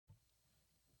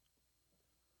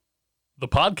The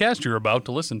podcast you're about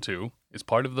to listen to is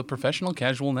part of the Professional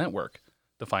Casual Network.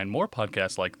 To find more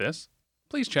podcasts like this,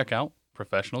 please check out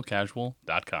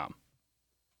professionalcasual.com.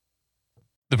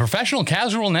 The Professional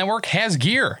Casual Network has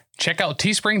gear. Check out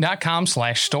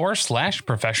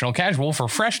teespring.com/store/professionalcasual for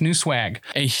fresh new swag.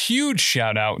 A huge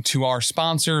shout out to our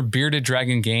sponsor,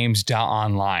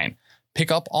 beardeddragongames.online. Pick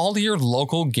up all your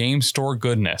local game store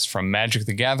goodness from Magic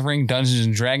the Gathering, Dungeons &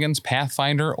 Dragons,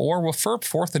 Pathfinder, or WFRP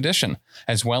 4th Edition,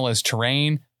 as well as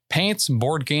terrain, paints,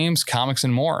 board games, comics,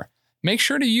 and more. Make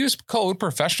sure to use code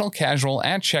PROFessionalCasual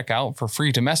at checkout for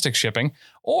free domestic shipping,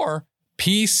 or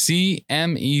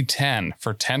PCME10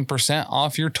 for 10%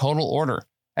 off your total order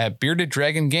at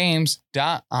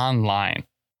beardeddragongames.online.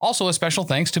 Also, a special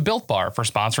thanks to Built Bar for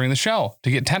sponsoring the show.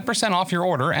 To get 10% off your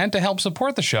order and to help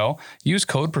support the show, use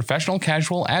code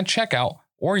PROFessionalCasual at checkout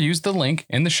or use the link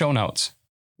in the show notes.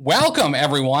 Welcome,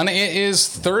 everyone. It is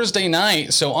Thursday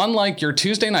night, so unlike your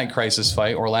Tuesday night Crisis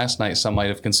fight, or last night some might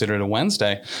have considered a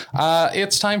Wednesday,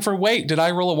 it's time for Wait, Did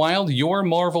I Roll a Wild? Your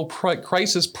Marvel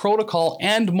Crisis Protocol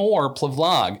and more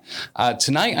vlog.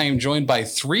 Tonight I am joined by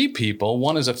three people.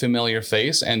 One is a familiar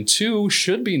face, and two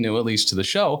should be new, at least to the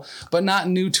show, but not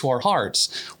new to our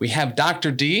hearts. We have Dr.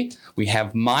 D, we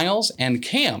have Miles, and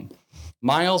Cam.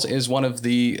 Miles is one of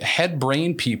the head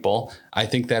brain people, I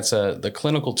think that's the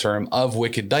clinical term, of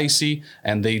Wicked Dicey,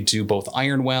 and they do both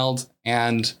Ironweld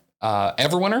and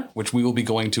Everwinter, which we will be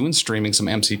going to and streaming some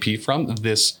MCP from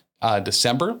this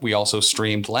December. We also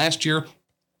streamed last year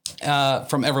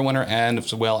from Everwinter and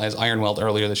as well as Ironweld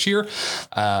earlier this year.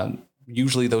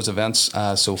 Usually those events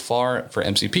so far for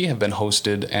MCP have been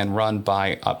hosted and run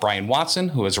by Brian Watson,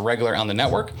 who is a regular on the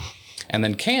network. And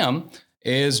then Cam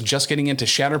is just getting into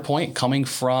Shatterpoint, coming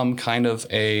from kind of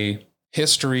a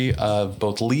history of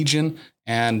both Legion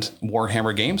and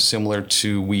Warhammer games, similar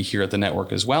to we here at the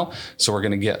network as well. So we're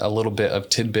going to get a little bit of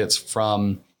tidbits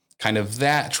from kind of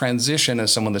that transition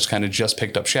as someone that's kind of just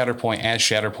picked up Shatterpoint, as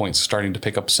Shatterpoint's starting to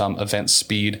pick up some event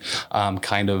speed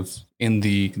kind of in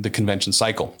the convention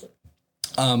cycle.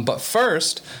 But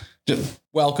first,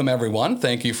 welcome everyone.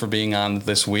 Thank you for being on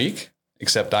this week,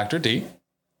 except Dr. D.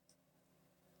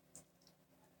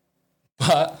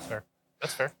 But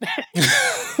That's fair.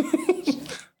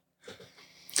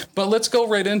 But let's go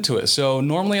right into it. So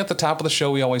normally at the top of the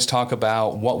show, we always talk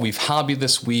about what we've hobbied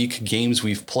this week, games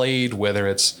we've played, whether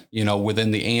it's, within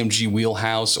the AMG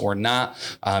wheelhouse or not.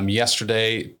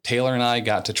 Yesterday, Taylor and I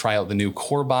got to try out the new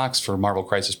core box for Marvel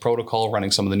Crisis Protocol,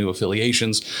 running some of the new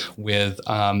affiliations with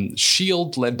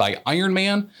S.H.I.E.L.D. led by Iron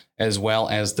Man, as well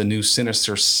as the new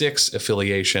Sinister Six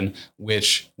affiliation,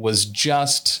 which was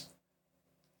just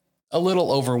a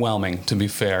little overwhelming, to be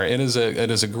fair. It is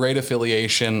a great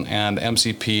affiliation, and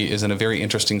MCP is in a very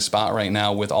interesting spot right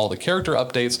now with all the character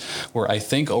updates, where I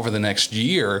think over the next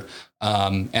year,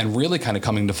 and really kind of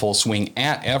coming to full swing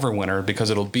at Everwinter, because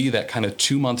it'll be that kind of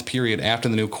 2-month period after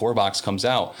the new core box comes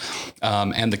out,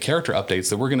 and the character updates,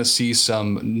 that we're going to see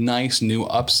some nice new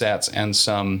upsets and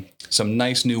some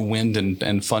nice new wind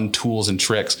and fun tools and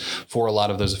tricks for a lot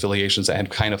of those affiliations that had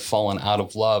kind of fallen out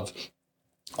of love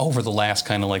over the last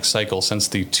kind of like cycle since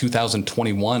the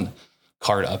 2021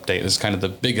 card update. This is kind of the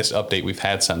biggest update we've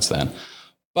had since then.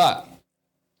 But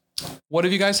what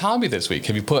have you guys hobbied this week?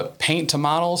 Have you put paint to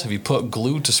models? Have you put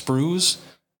glue to sprues?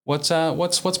 What's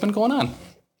been going on?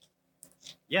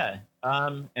 Yeah.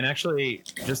 And actually,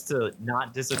 just to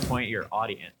not disappoint your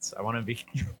audience, I want to be.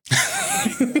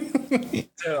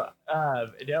 So,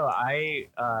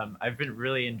 I've been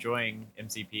really enjoying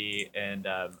MCP, and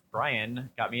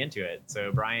Brian got me into it.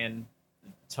 So Brian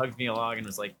tugged me along and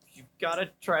was like, "You've got to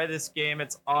try this game.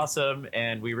 It's awesome."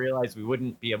 And we realized we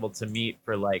wouldn't be able to meet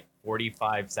for like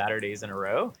 45 Saturdays in a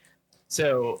row.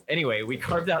 So anyway, we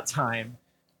carved out time,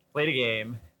 played a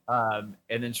game. And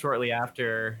then shortly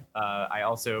after, I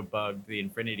also bugged the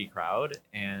Infinity crowd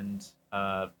and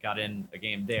got in a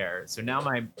game there. So now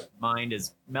my mind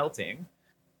is melting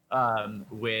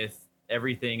with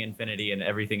everything Infinity and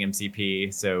everything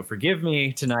MCP. So forgive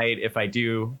me tonight if I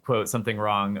do quote something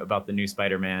wrong about the new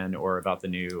Spider-Man or about the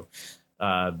new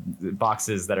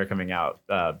boxes that are coming out.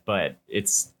 But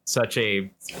it's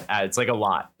it's like a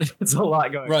lot. It's a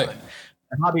lot going on.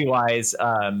 And hobby-wise,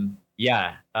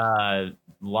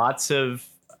 lots of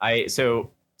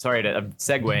so sorry I'm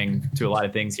segueing to a lot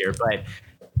of things here, but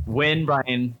when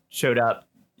Brian showed up,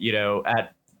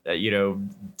 at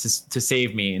to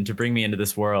save me and to bring me into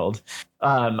this world,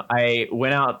 I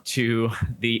went out to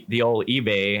the old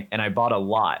eBay and I bought a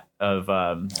lot of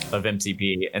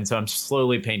MCP, and so I'm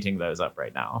slowly painting those up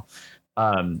right now.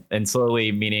 And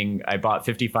slowly meaning I bought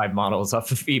 55 models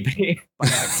off of eBay by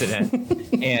accident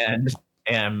and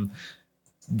am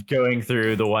going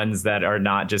through the ones that are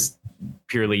not just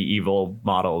purely evil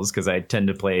models because I tend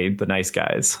to play the nice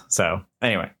guys. So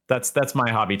anyway, that's my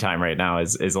hobby time right now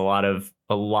is a lot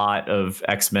of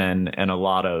X-Men and a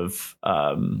lot of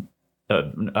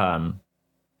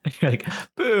like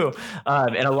boo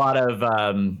and a lot of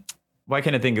why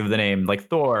can't I think of the name, like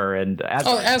Thor and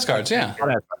Asgard. Asgard's, yeah.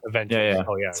 Avengers. Yeah.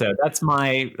 Oh yeah. So that's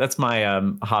my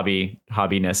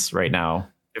hobbiness right now.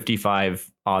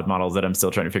 55 odd models that I'm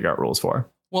still trying to figure out rules for.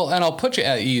 Well, and I'll put you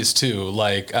at ease too.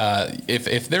 Like,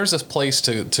 if there's a place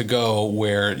to go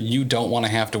where you don't want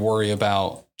to have to worry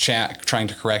about chat trying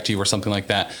to correct you or something like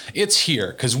that, it's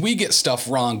here, because we get stuff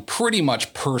wrong pretty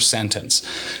much per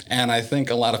sentence, and I think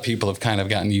a lot of people have kind of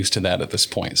gotten used to that at this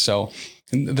point. So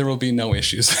there will be no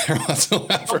issues there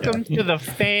whatsoever. Welcome to the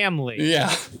family.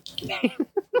 Yeah.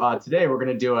 Today we're going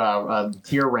to do a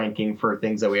tier ranking for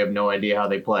things that we have no idea how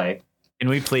they play. Can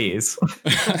we please?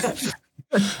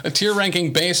 A tier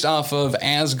ranking based off of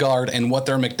Asgard and what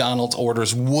their McDonald's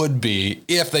orders would be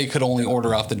if they could only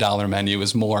order off the dollar menu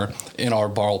is more in our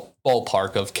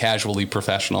ballpark of casually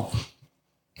professional.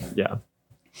 Yeah.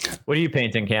 What are you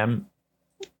painting, Cam?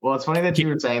 Well, it's funny that you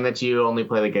were saying that you only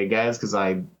play the good guys, because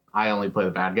I only play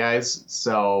the bad guys.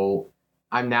 So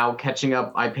I'm now catching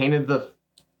up. I painted the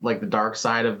dark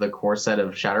side of the core set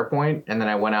of Shatterpoint, and then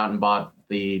I went out and bought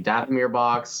the Dathomir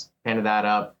box, painted that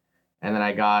up, and then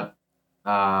I got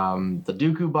the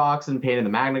Dooku box and painted the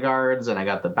Magna Guards, and I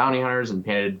got the Bounty Hunters and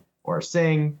painted Aura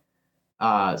Singh.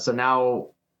 So now,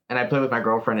 and I play with my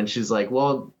girlfriend, and she's like,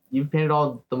 well, you've painted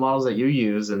all the models that you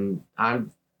use, and I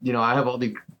have all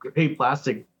the great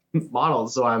plastic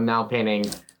models, so I'm now painting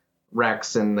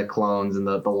Rex and the clones and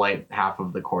the light half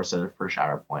of the core set for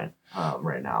Shatterpoint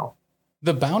right now.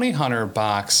 The Bounty Hunter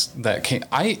box that came,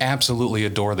 I absolutely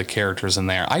adore the characters in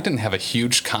there. I didn't have a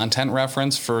huge content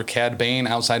reference for Cad Bane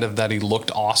outside of that he looked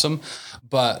awesome,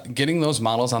 but getting those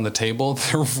models on the table,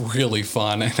 they're really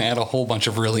fun and add a whole bunch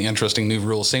of really interesting new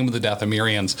rules. Same with the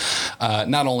Dathomirians.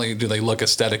 Not only do they look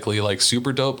aesthetically like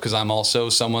super dope, because I'm also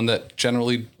someone that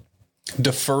generally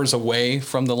defers away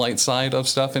from the light side of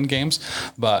stuff in games,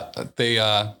 but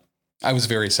I was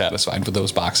very satisfied with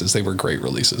those boxes. They were great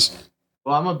releases.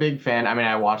 Well, I'm a big fan. I mean,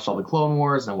 I watched all the Clone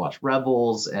Wars and I watched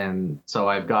Rebels, and so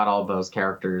I've got all those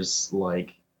characters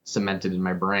cemented in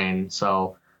my brain.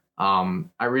 So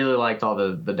I really liked all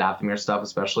the Dathomir stuff,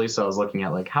 especially. So I was looking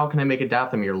at how can I make a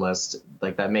Dathomir list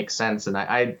that makes sense, and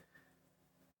I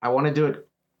want to do it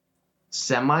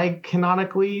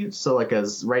semi-canonically. So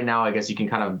as right now, I guess you can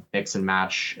kind of mix and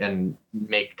match and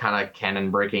make kind of canon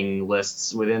breaking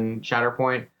lists within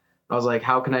Shatterpoint. I was like,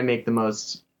 how can I make the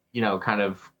most kind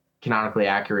of canonically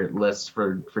accurate list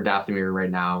for Dathomir right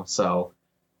now? So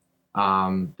the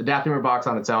Dathomir box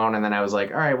on its own, and then I was like,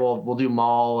 all right, well, we'll do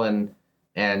Maul and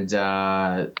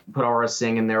put Aura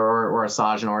Singh in there, or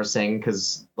Asajj and Aura Singh,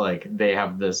 because they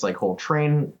have this whole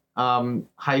train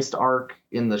heist arc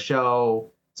in the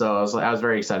show. So I was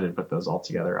very excited to put those all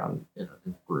together in a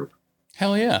group.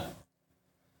 Hell yeah.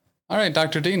 All right,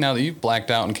 Dr. D, now that you've blacked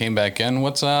out and came back in,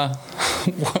 what's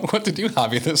what did you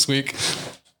hobby this week?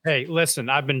 Hey, listen,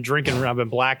 I've been drinking. I've been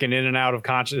blacking in and out of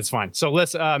consciousness. It's fine. So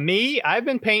listen, I've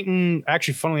been painting,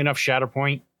 actually, funnily enough,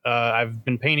 Shatterpoint. I've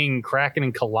been painting Kraken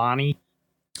and Kalani.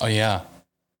 Oh, yeah.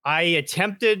 I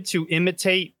attempted to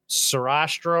imitate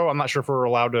Sarastro. I'm not sure if we're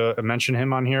allowed to mention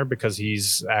him on here because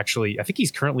he's actually, I think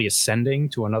he's currently ascending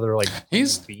to another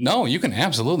No, you can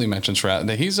absolutely mention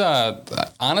Sarastro. He's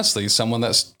honestly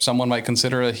someone might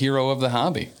consider a hero of the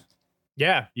hobby.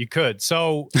 Yeah, you could.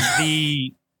 So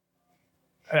he's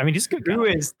a good guy. Who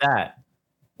is that?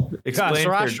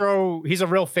 Sarastro, he's a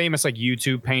real famous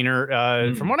YouTube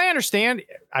painter. From what I understand,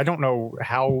 I don't know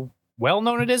how well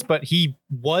known it is, but he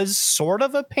was sort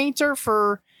of a painter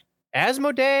for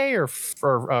Asmodee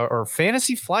or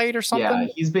Fantasy Flight or something. Yeah,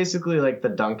 he's basically the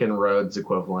Duncan Rhodes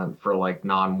equivalent for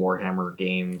non-Warhammer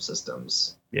game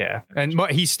systems. Yeah, and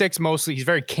he sticks mostly. He's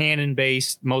very canon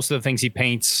based. Most of the things he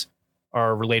paints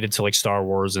are related to Star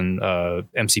Wars and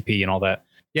MCP and all that.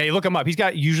 Yeah, you look him up.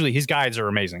 Usually his guides are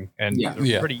amazing and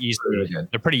they're pretty easy.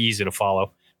 They're pretty easy to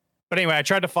follow. But anyway, I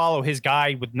tried to follow his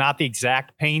guide with not the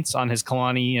exact paints on his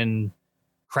Kalani and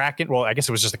Kraken. Well, I guess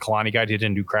it was just a Kalani guide. He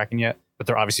didn't do Kraken yet, but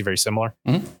they're obviously very similar.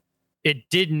 Mm-hmm. It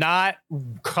did not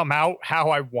come out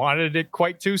how I wanted it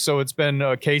quite to, so it's been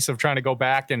a case of trying to go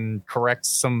back and correct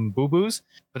some boo-boos.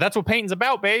 But that's what painting's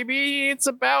about, baby. It's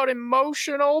about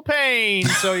emotional pain.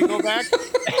 So you go back.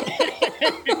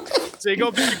 So you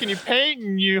go back and you paint,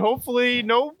 and hopefully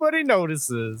nobody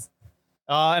notices.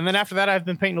 And then after that, I've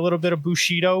been painting a little bit of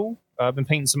Bushido. I've been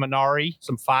painting some Inari,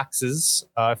 some foxes.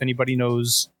 If anybody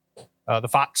knows the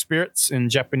fox spirits in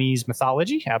Japanese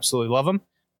mythology, absolutely love them.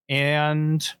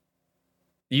 And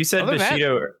you said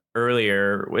Bushido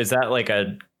earlier. Was that like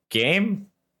a game?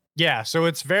 Yeah, so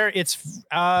it's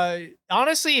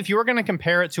honestly, if you were going to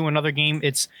compare it to another game,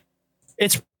 it's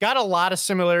got a lot of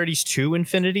similarities to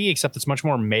Infinity, except it's much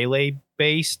more melee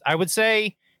based. I would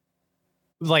say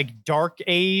like Dark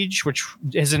Age, which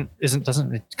doesn't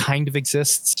it kind of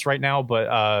exists right now,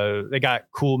 but they got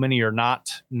Cool Mini or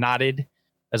Knotted,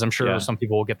 as I'm sure some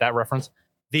people will get that reference.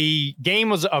 The game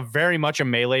was very much a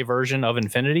melee version of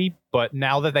Infinity, but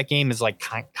now that game is like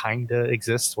kind of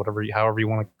exists, however you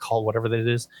want to call whatever that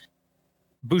is.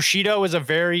 Bushido is a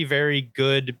very, very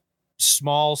good,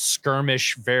 small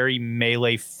skirmish, very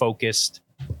melee focused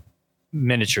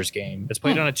miniatures game. It's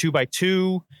played on a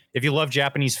 2x2. If you love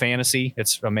Japanese fantasy,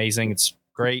 it's amazing. It's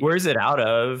great. Where is it out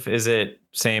of? Is it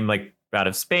same like out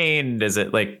of Spain? Is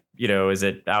it like, is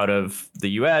it out of the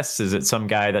US? Is it some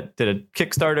guy that did a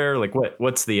Kickstarter? Like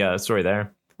what's the story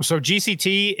there? So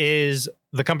GCT is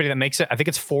the company that makes it. I think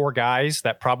it's 4 guys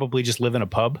that probably just live in a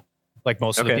pub, like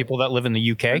most of the people that live in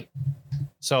the UK.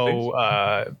 So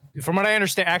from what I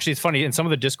understand, actually, it's funny. In some of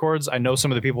the Discords, I know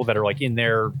some of the people that are like in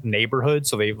their neighborhood.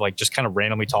 So they like just kind of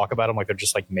randomly talk about them like they're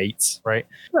just like mates, right?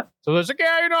 Yeah. So there's like,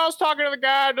 I was talking to the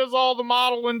guy who does all the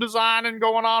modeling, designing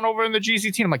going on over in the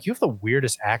GCT. And I'm like, you have the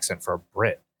weirdest accent for a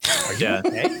Brit. Are you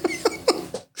okay?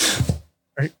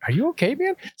 Are you okay,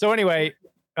 man? So anyway,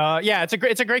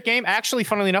 it's a great game. Actually,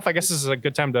 funnily enough, I guess this is a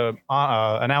good time to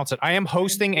announce it. I am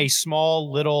hosting a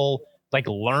small little like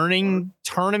learning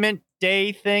tournament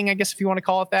day thing, I guess if you want to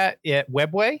call it that, at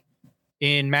Webway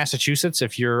in Massachusetts.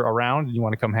 If you're around and you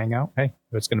want to come hang out, hey,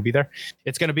 it's going to be there.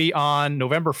 It's going to be on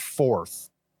November 4th.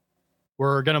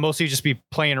 We're going to mostly just be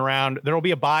playing around. There will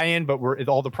be a buy-in, but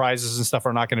all the prizes and stuff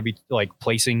are not going to be like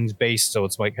placings based. So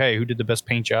it's like, hey, who did the best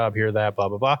paint job here, that, blah,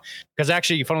 blah, blah. Because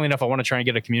actually, funnily enough, I want to try and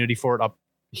get a community for it up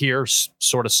here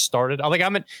sort of started.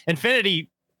 I'm at Infinity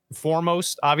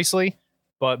foremost, obviously,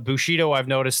 but Bushido, I've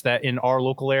noticed that in our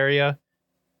local area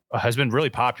has been really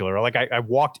popular. Like I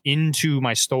walked into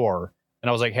my store and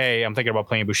I was like, hey, I'm thinking about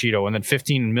playing Bushido. And then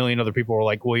 15 million other people were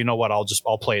like, well, you know what?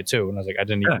 I'll play it too. And I was like, I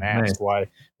didn't even ask. Nice.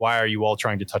 Why are you all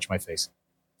trying to touch my face?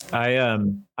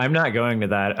 I'm not going to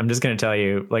that. I'm just going to tell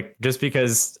you, like, just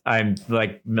because I'm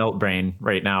like melt brain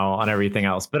right now on everything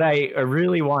else, but I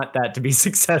really want that to be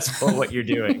successful, what you're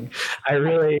doing. I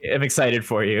really am excited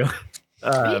for you.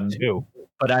 Me too.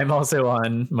 But I'm also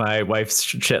on my wife's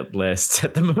shit list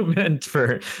at the moment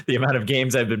for the amount of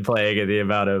games I've been playing and the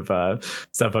amount of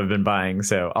stuff I've been buying.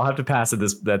 So I'll have to pass at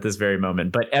this very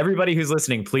moment. But everybody who's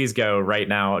listening, please go right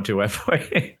now to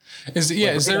Webway. Is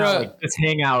there just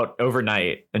hang out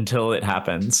overnight until it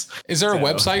happens? Is there a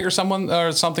website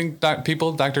or something that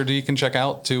people, Dr. D, can check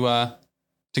out to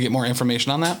get more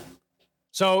information on that?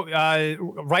 So,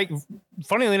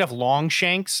 funnily enough,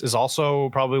 Longshanks is also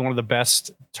probably one of the best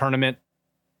tournament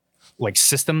like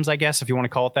systems, I guess, if you want to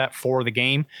call it that, for the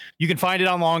game. You can find it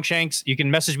on Longshanks. You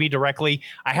can message me directly.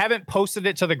 I haven't posted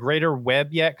it to the greater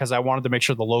web yet because I wanted to make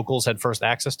sure the locals had first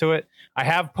access to it. I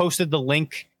have posted the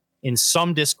link in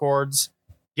some Discords.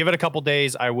 Give it a couple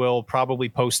days. I will probably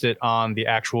post it on the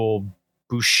actual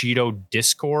Bushido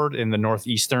Discord in the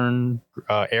northeastern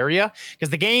area, because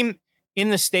the game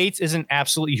in the States isn't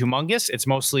absolutely humongous. It's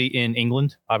mostly in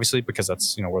England, obviously, because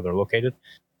that's where they're located.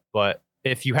 But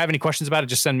if you have any questions about it,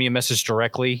 just send me a message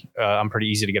directly. I'm pretty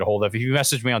easy to get a hold of. If you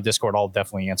message me on Discord, I'll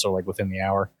definitely answer like within the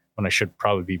hour, when I should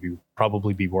probably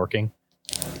be working.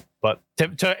 But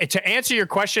to answer your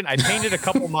question, I painted a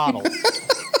couple models,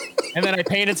 and then I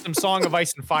painted some Song of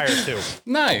Ice and Fire too.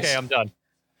 Nice. Okay, I'm done.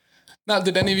 Now,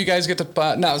 did any of you guys get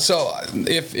to now? So,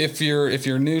 if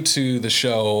you're new to the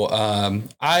show,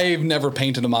 I've never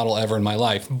painted a model ever in my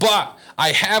life, but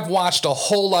I have watched a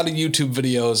whole lot of YouTube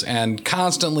videos and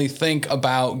constantly think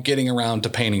about getting around to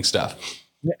painting stuff.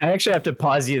 I actually have to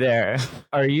pause you there.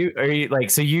 Are you like,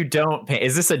 so you don't paint?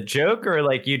 Is this a joke or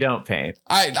like you don't paint?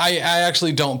 I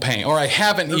actually don't paint, or I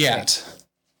haven't yet.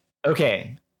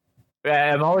 Okay.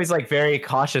 I'm always like very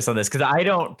cautious on this because I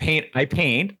don't paint. I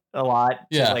paint a lot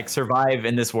to like survive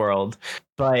in this world,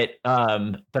 but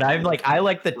I'm like, I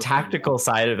like the tactical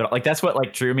side of it. Like that's what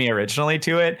like drew me originally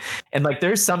to it. And like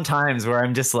there's some times where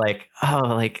I'm just like,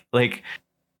 oh, like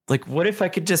what if I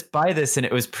could just buy this and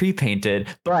it was pre-painted?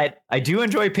 But I do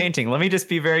enjoy painting. Let me just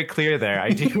be very clear there. I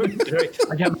do enjoy.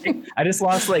 I just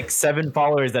lost like 7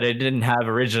 followers that I didn't have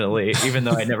originally, even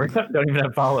though I don't even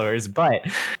have followers. But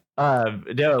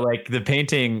no, like the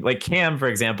painting, like Cam, for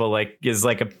example, like is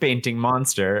like a painting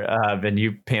monster, and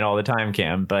you paint all the time,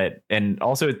 Cam. And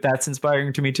also that's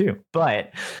inspiring to me too.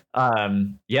 But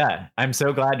yeah, I'm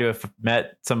so glad to have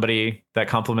met somebody that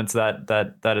compliments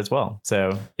that as well.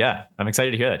 So yeah, I'm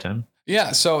excited to hear that, Tim.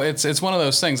 Yeah, so it's one of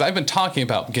those things. I've been talking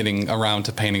about getting around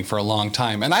to painting for a long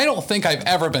time, and I don't think I've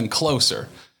ever been closer.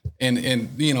 And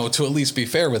you know, to at least be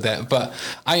fair with that, but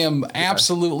I am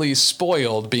absolutely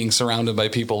spoiled being surrounded by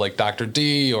people like Dr.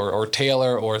 D or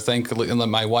Taylor, or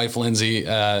my wife Lindsay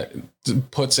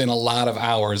puts in a lot of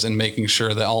hours in making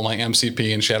sure that all my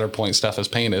MCP and Shatterpoint stuff is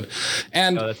painted.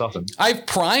 And that's awesome. I've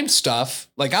primed stuff.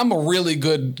 Like, I'm a really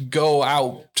good go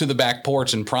out to the back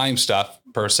porch and prime stuff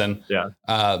person. Yeah.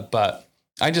 But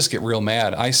I just get real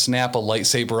mad. I snap a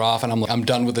lightsaber off and I'm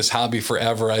done with this hobby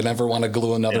forever. I never want to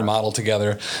glue another model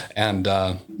together. And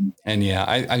yeah,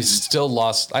 I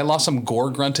lost some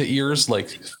gore grunta ears like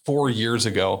 4 years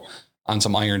ago on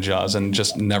some iron jaws, and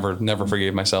just never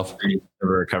forgave myself.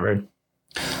 Never recovered.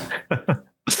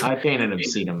 I painted an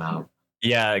obscene amount.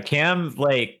 Yeah, Cam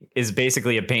is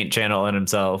basically a paint channel in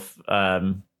himself.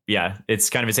 Yeah, it's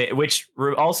kind of insane, which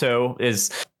also is.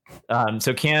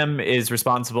 So Cam is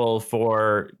responsible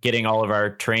for getting all of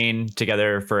our terrain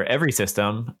together for every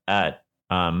system at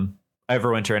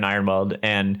Everwinter and Ironweld,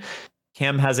 and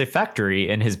Cam has a factory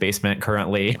in his basement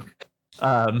currently,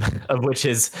 of which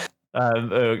is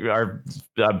our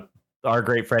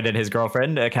great friend and his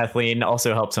girlfriend Kathleen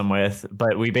also helps him with.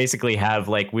 But we basically have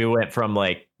we went from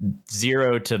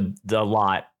zero to the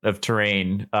lot of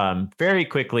terrain very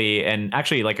quickly, and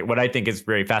actually what I think is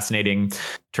very fascinating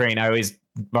terrain.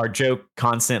 Our joke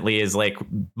constantly is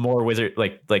more wizard,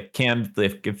 Cam,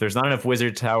 if there's not enough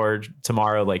wizard tower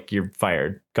tomorrow, you're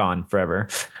fired, gone forever.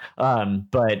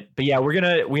 But yeah,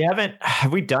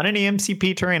 have we done any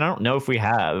MCP terrain? I don't know if we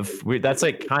have. That's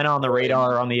kind of on the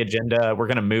radar, on the agenda. We're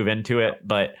gonna move into it,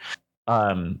 but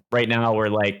right now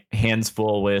we're hands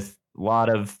full with a lot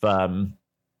of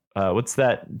what's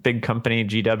that big company,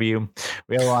 GW?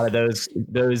 We have a lot of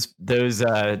those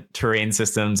terrain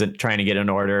systems and trying to get in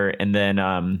order, and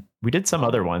then we did some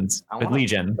other ones with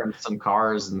Legion. Some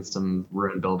cars and some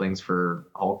ruined buildings for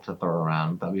Hulk to throw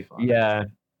around. That'd be fun. Yeah.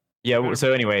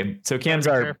 So anyway, Cam's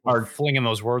our flinging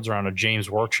those words around. A James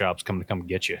Workshop's come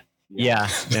get you. Yeah,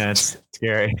 it's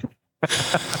scary.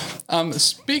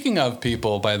 Speaking of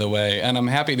people, by the way, and I'm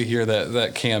happy to hear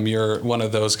that Cam, you're one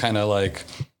of those kind of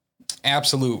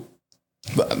absolute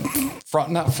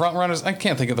not front runners. I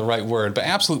can't think of the right word, but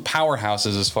absolute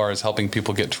powerhouses as far as helping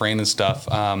people get trained and stuff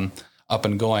up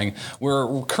and going.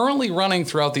 We're currently running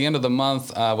throughout the end of the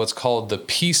month what's called the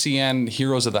PCN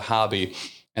Heroes of the Hobby.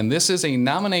 And this is a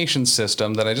nomination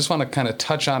system that I just want to kind of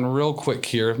touch on real quick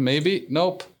here. Maybe.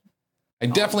 Nope. I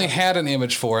definitely had an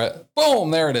image for it.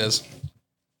 Boom. There it is.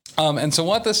 And so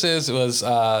what this was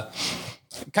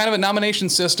kind of a nomination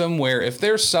system where if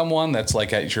there's someone that's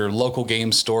at your local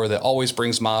game store that always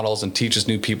brings models and teaches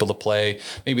new people to play,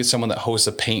 maybe it's someone that hosts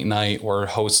a paint night or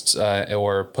hosts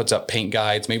or puts up paint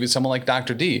guides. Maybe it's someone like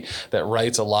Dr. D that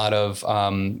writes a lot of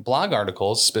blog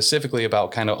articles specifically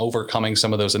about kind of overcoming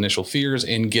some of those initial fears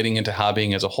in getting into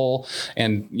hobbying as a whole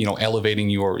and, elevating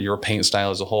your paint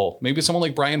style as a whole. Maybe it's someone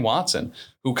like Brian Watson,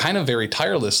 who kind of very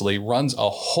tirelessly runs a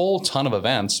whole ton of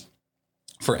events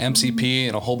for MCP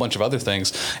and a whole bunch of other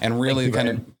things, and really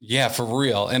for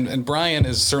real. And Brian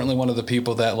is certainly one of the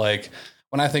people that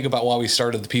when I think about why we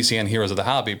started the PCN Heroes of the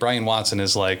Hobby, Brian Watson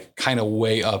is kind of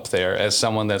way up there as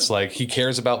someone that's he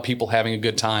cares about people having a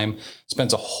good time,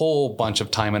 spends a whole bunch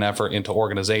of time and effort into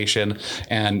organization,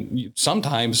 and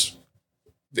sometimes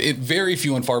very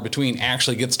few and far between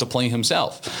actually gets to play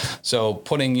himself. So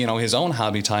putting, his own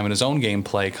hobby time and his own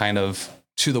gameplay kind of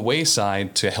to the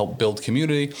wayside to help build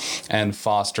community and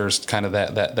fosters kind of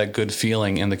that good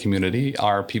feeling in the community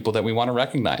are people that we want to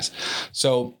recognize.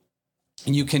 So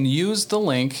you can use the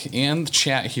link in the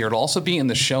chat here. It'll also be in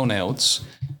the show notes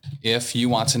if you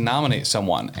want to nominate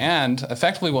someone. And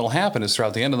effectively what will happen is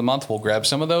throughout the end of the month, we'll grab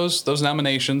some of those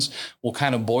nominations. We'll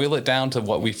kind of boil it down to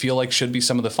what we feel like should be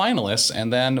some of the finalists.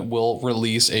 And then we'll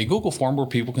release a Google form where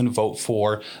people can vote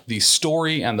for the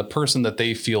story and the person that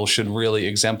they feel should really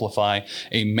exemplify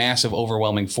a massive,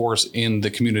 overwhelming force in the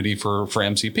community for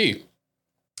MCP.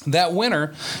 That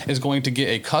winner is going to get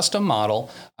a custom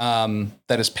model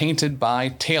that is painted by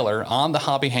Taylor on the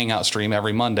Hobby Hangout stream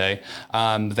every Monday.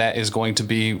 That is going to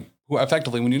be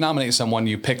effectively when you nominate someone,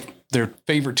 you pick their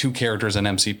favorite two characters in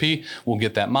MCP. We'll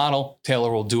get that model. Taylor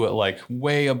will do it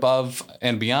way above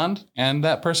and beyond. And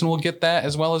that person will get that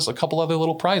as well as a couple other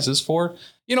little prizes for,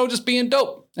 just being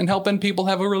dope and helping people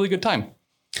have a really good time.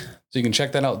 So you can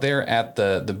check that out there at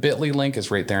the bit.ly link is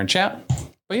right there in chat.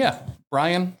 But yeah,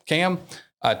 Brian, Cam,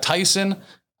 Tyson,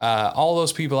 all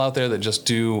those people out there that just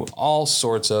do all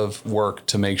sorts of work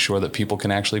to make sure that people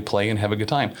can actually play and have a good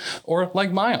time. Or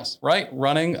like Miles, right?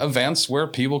 Running events where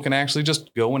people can actually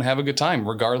just go and have a good time,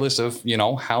 regardless of,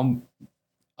 how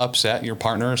upset, your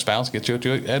partner or spouse gets you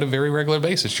to it at a very regular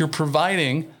basis. You're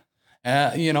providing,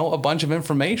 a bunch of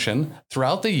information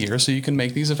throughout the year so you can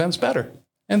make these events better.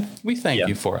 And we thank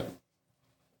you for it.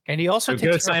 And he also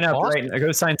go sign up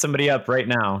go sign somebody up right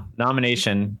now.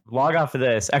 Nomination. Log off of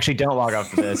this. Actually, don't log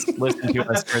off of this. Listen to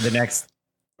us for the next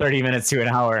 30 minutes to an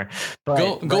hour.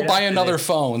 But go buy another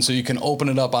phone so you can open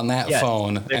it up on that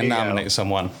phone and nominate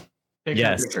someone.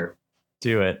 Picture.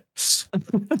 Do it.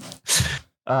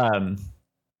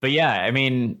 But yeah, I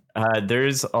mean,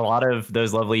 there's a lot of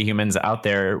those lovely humans out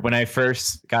there. When I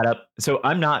first got up, so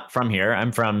I'm not from here.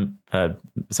 I'm from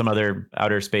some other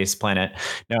outer space planet.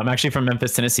 No, I'm actually from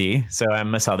Memphis, Tennessee. So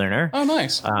I'm a Southerner. Oh,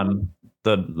 nice.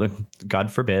 The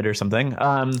God forbid or something.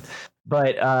 Oh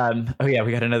yeah,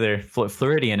 we got another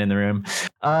Floridian in the room.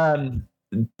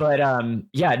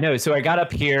 So I got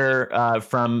up here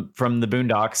from the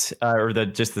boondocks or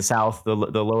the south, the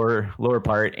lower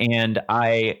part, and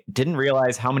I didn't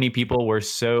realize how many people were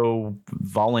so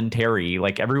voluntary.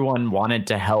 Like everyone wanted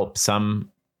to help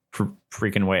some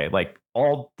freaking way, like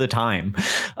all the time.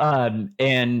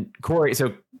 And Corey,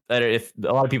 so if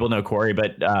a lot of people know Corey,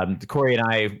 but Corey and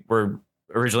I were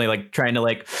originally like trying to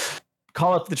like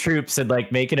call up the troops and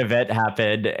like make an event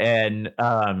happen, and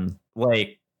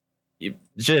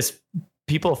just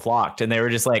people flocked, and they were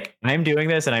just like, I'm doing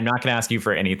this and I'm not going to ask you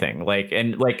for anything.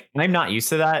 I'm not used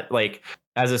to that. Like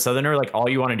as a Southerner, like all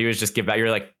you want to do is just give back. You're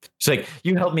like, she's like,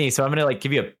 you helped me, so I'm going to like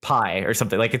give you a pie or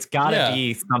something. Like it's gotta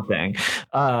be something.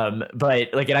 But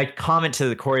like, and I comment to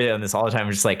the Corey on this all the time.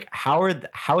 I'm just like, how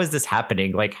is this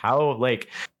happening? Like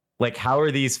how are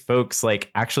these folks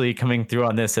like actually coming through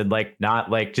on this and like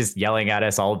not like just yelling at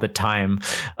us all the time?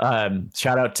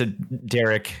 Shout out to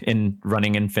Derek in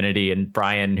running Infinity and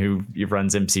Brian who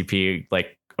runs MCP.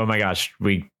 Like, oh my gosh,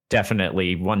 we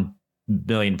definitely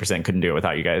 1,000,000% couldn't do it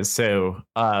without you guys. So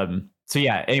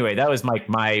yeah, anyway, that was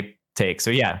my take.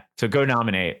 So yeah, so go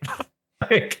nominate.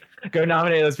 Like, go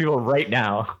nominate those people right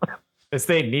now because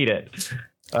they need it.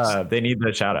 They need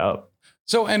the shout out.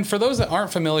 So, and for those that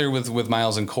aren't familiar with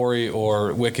Miles and Corey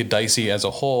or Wicked Dicey as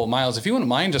a whole, Miles, if you wouldn't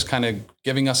mind just kind of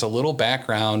giving us a little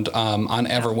background on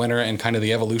Everwinter and kind of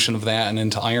the evolution of that and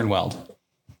into Ironweld.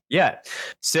 Yeah.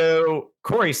 So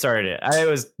Corey started it. It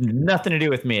was nothing to do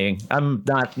with me. I'm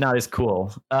not as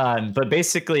cool. But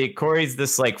basically Corey's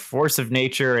this like force of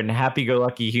nature and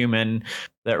happy-go-lucky human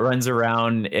that runs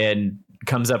around and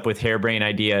comes up with harebrained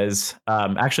ideas.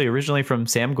 Actually originally from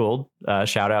Sam Gould.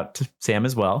 Shout out to Sam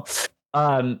as well.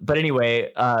 But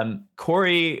anyway,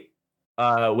 Corey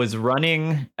was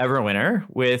running Everwinter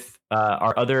with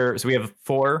our other. So we have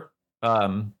 4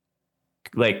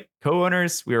 like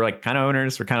co-owners. We were like kind of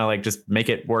owners. We're kind of like just make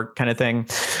it work kind of thing.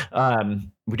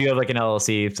 We do have like an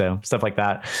LLC, so stuff like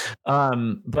that.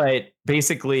 But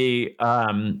basically,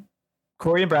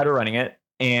 Corey and Brad were running it,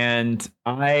 and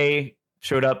I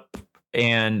showed up,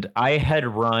 and I had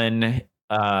run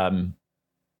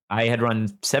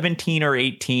 17 or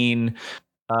 18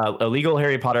 illegal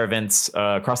Harry Potter events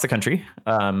across the country.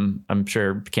 I'm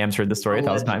sure Cam's heard the story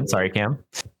 1,000 times. Sorry, Cam.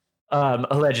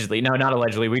 Allegedly. No, not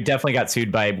allegedly. We definitely got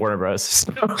sued by Warner Bros.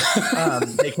 So,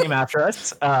 they came after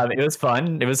us. It was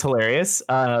fun. It was hilarious.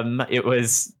 It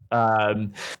was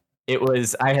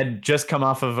I had just come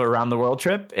off of a around the world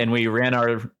trip, and we ran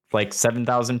our like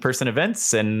 7,000 person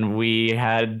events, and we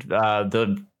had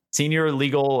the senior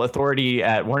legal authority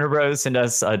at Warner Bros. Send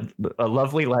us a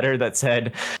lovely letter that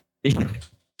said,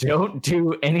 don't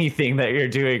do anything that you're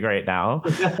doing right now.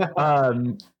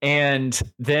 And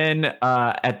then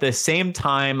at the same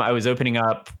time, I was opening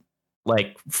up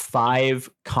like 5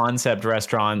 concept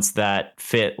restaurants that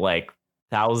fit like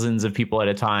thousands of people at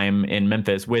a time in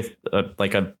Memphis with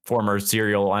like a former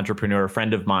serial entrepreneur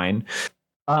friend of mine.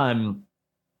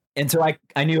 And so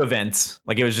I knew events,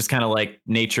 like it was just kind of like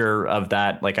nature of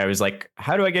that. Like I was like,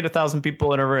 how do I get 1,000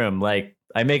 people in a room? Like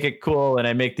I make it cool and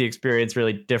I make the experience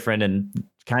really different and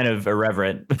kind of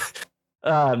irreverent.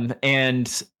 And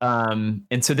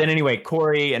so then anyway,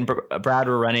 Corey and Brad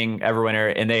were running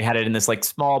Everwinter, and they had it in this like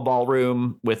small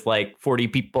ballroom with like 40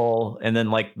 people and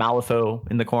then like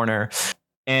Malifaux in the corner.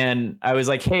 And I was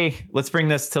like, hey, let's bring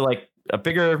this to like a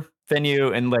bigger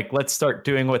venue and like let's start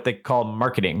doing what they call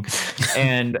marketing.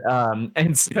 And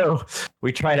so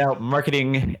we tried out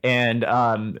marketing, and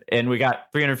we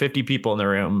got 350 people in the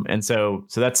room, and so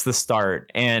that's the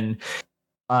start. And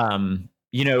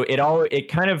it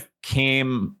kind of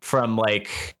came from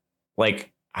like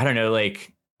I don't know,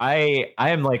 like I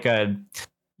am like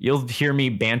you'll hear me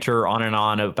banter on and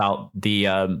on about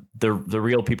the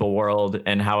real people world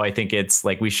and how I think it's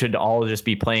like we should all just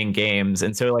be playing games.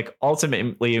 And so like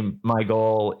ultimately my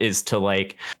goal is to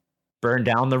like burn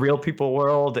down the real people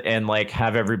world and like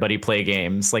have everybody play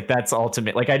games. Like that's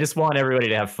ultimate. Like I just want everybody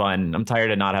to have fun. I'm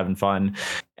tired of not having fun.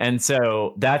 And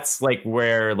so that's like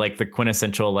where like the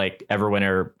quintessential like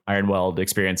Everwinter Ironweld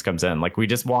experience comes in. Like we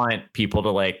just want people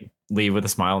to like leave with a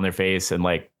smile on their face and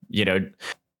like, you know,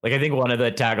 like I think one of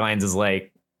the taglines is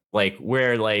like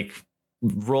where like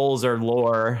roles are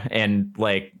lore and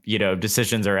like, you know,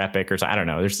 decisions are epic or so. I don't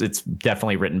know. It's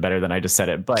definitely written better than I just said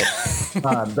it. But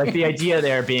like the idea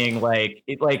there being like,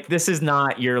 this is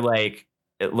not your like,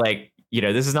 you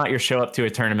know, this is not your show up to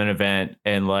a tournament event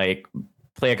and like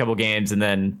play a couple games and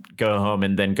then go home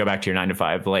and then go back to your 9 to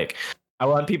 5. Like I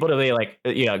want people to be like,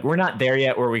 you know, we're not there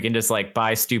yet where we can just like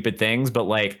buy stupid things, but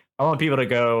like I want people to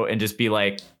go and just be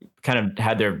like kind of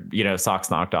had their, you know,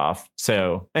 socks knocked off.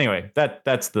 So anyway,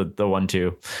 that's the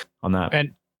 1-2 on that.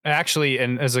 And actually,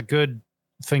 and as a good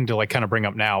thing to like kind of bring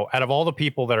up now, out of all the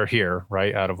people that are here,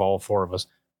 right, out of all 4 of us,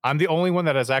 I'm the only one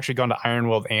that has actually gone to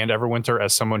Ironweld and Everwinter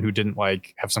as someone who didn't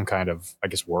like have some kind of, I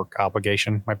guess, work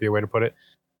obligation might be a way to put it.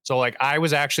 So like I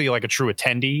was actually like a true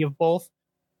attendee of both.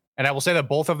 And I will say that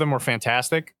both of them were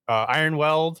fantastic.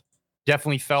 Ironweld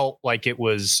definitely felt like it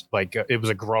was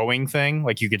a growing thing.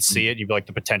 Like you could see it. You'd be like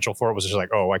the potential for it was just like,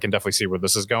 oh, I can definitely see where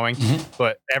this is going. Mm-hmm.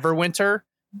 But Everwinter,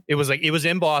 it was like, it was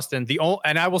in Boston.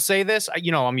 And I will say this,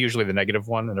 you know, I'm usually the negative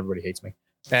one and everybody hates me.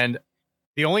 And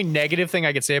the only negative thing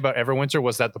I could say about Everwinter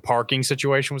was that the parking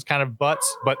situation was kind of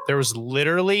butts, but there was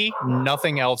literally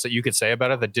nothing else that you could say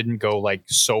about it that didn't go like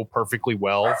so perfectly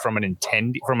well from an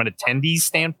attendee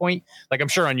standpoint. Like I'm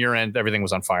sure on your end, everything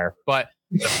was on fire, but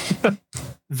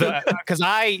because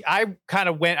I kind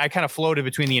of floated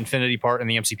between the Infinity part and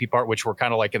the MCP part, which were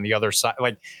kind of like in the other side.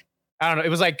 Like, I don't know. It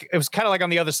was kind of like on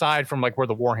the other side from like where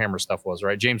the Warhammer stuff was,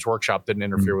 right? James Workshop didn't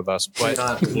interfere with us, but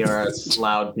not hear us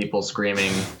loud people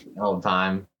screaming all the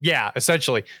time. Yeah,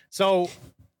 essentially. So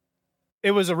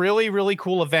it was a really, really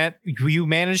cool event. You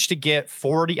managed to get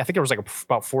 40. I think there was like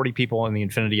about 40 people in the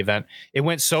Infinity event. It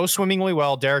went so swimmingly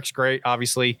well. Derek's great,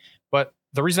 obviously, but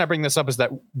the reason I bring this up is that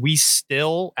we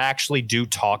still actually do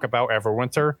talk about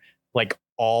Everwinter like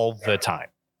all the time.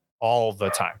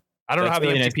 I don't know how the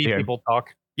MTP people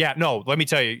talk. Yeah, no, let me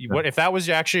tell you, what if that was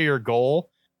actually your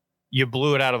goal, you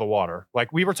blew it out of the water.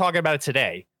 Like we were talking about it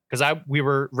today because we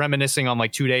were reminiscing on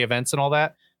like 2-day events and all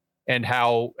that and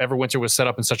how Everwinter was set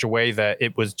up in such a way that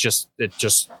it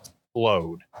just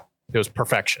flowed. It was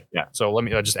perfection. Yeah. So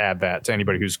I'll just add that to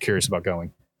anybody who's curious about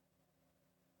going.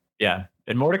 Yeah.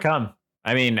 And more to come.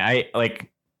 I mean, I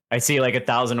see like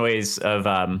 1,000 ways of,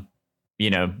 you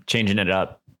know, changing it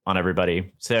up on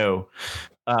everybody. So,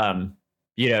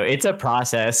 you know, it's a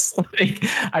process. Like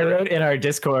I wrote in our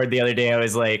Discord the other day,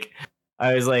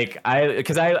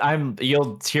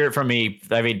 you'll hear it from me.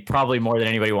 I mean, probably more than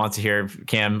anybody wants to hear.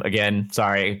 Cam, again,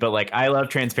 sorry, but like, I love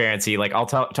transparency. Like I'll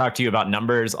talk to you about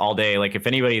numbers all day. Like if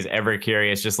anybody's ever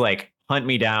curious, just like hunt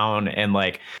me down and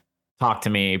like talk to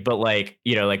me. But like,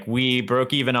 you know, like we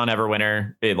broke even on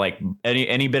Everwinter. It like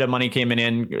any bit of money came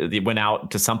in, it went out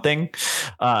to something,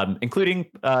 including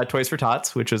Toys for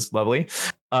Tots, which is lovely.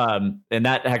 And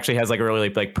that actually has like a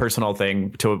really like personal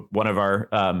thing to one of our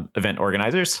event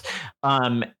organizers,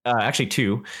 actually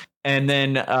 2. And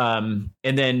then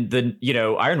the, you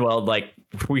know, Ironweld, like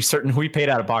we paid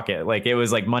out of pocket. Like it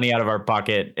was like money out of our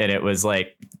pocket, and it was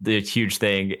like the huge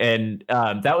thing. And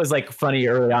that was like funny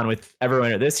early on with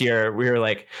Everwinter this year. We were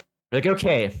like,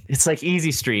 okay, it's like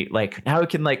Easy Street. Like now we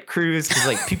can like cruise because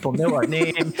like people know our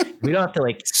name. We don't have to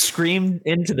like scream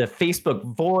into the Facebook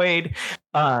void.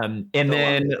 And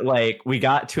then like we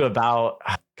got to about,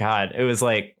 God, it was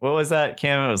like, what was that,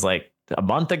 Cam? It was like a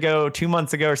month ago, 2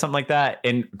 months ago or something like that.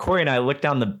 And Corey and I looked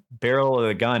down the barrel of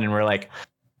the gun and we're like,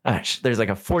 gosh, there's like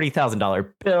a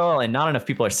 $40,000 bill and not enough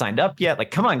people are signed up yet.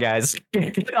 Like, come on, guys,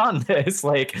 get on this.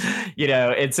 Like, you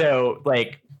know, and so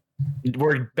like,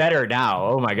 we're better now.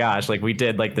 Oh my gosh. Like we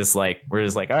did like this, like, we're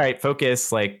just like, all right,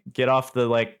 focus, like get off the,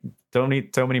 like, don't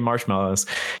eat so many marshmallows.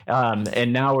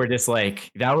 And now we're just like,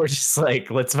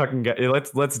 let's fucking go.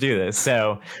 Let's do this.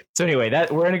 So anyway,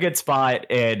 that we're in a good spot,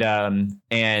 and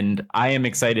I am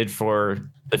excited for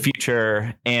the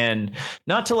future, and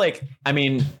not to like, I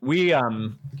mean, we,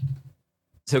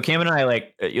 so Cam and I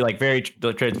like very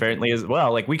transparently as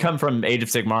well. Like we come from Age of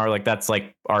Sigmar, like that's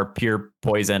like our pure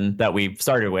poison that we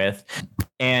started with,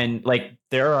 and like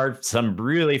there are some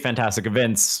really fantastic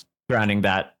events surrounding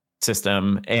that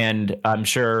system, and I'm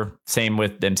sure same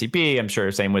with MCP. I'm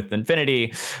sure same with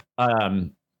Infinity.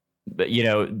 But you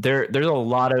know, there's a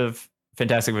lot of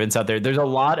fantastic events out there. There's a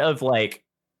lot of like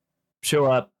show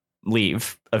up,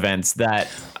 leave events that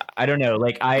I don't know.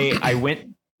 Like I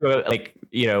went to like,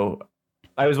 you know,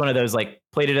 I was one of those like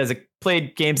played it as a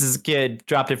played games as a kid,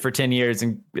 dropped it for 10 years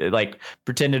and like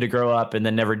pretended to grow up and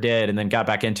then never did and then got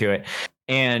back into it.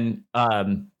 And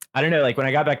I don't know, like when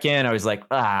I got back in, I was like,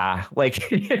 like,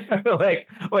 like,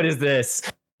 what is this?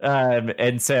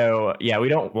 And so, yeah, we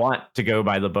don't want to go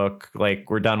by the book. Like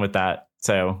we're done with that.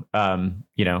 So,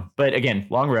 but again,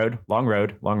 long road.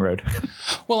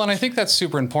 Well, and I think that's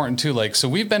super important too. Like, so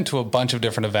we've been to a bunch of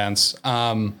different events.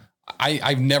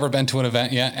 I've never been to an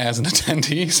event yet as an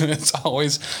attendee, so it's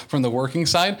always from the working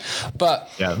side. But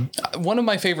one of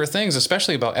my favorite things,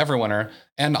 especially about Everwinter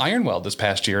and Ironweld this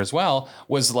past year as well,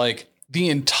 was like the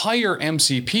entire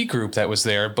MCP group that was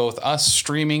there, both us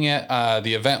streaming it,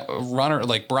 the event runner,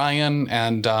 like Brian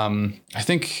and I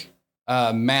think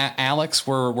Matt, Alex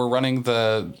were running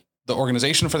the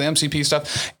organization for the MCP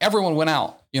stuff. Everyone went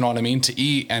out, you know what I mean, to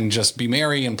eat and just be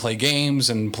merry and play games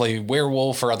and play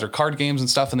Werewolf or other card games and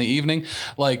stuff in the evening.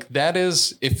 Like that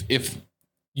is, if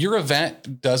your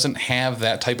event doesn't have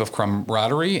that type of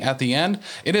camaraderie at the end,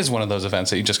 it is one of those events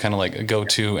that you just kind of like go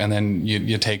to and then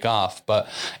you take off. But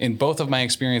in both of my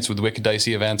experience with Wicked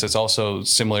Dicey events, it's also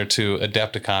similar to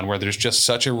Adepticon, where there's just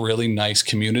such a really nice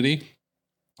community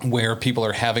where people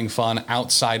are having fun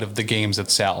outside of the games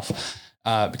itself.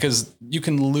 Because you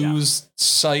can lose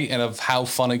sight of how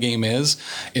fun a game is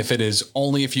if it is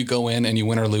only if you go in and you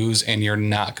win or lose and you're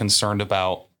not concerned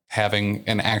about having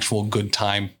an actual good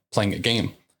time playing a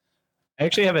game. I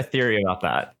actually have a theory about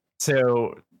that.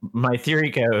 So my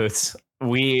theory goes,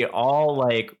 we all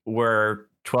like were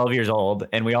 12 years old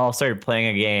and we all started playing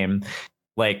a game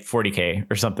like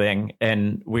 40K or something.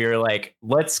 And we were like,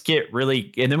 let's get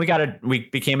really, and then we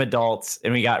became adults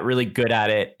and we got really good at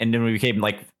it. And then we became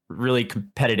like really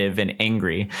competitive and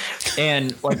angry.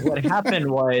 And like what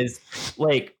happened was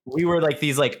like we were like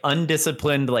these like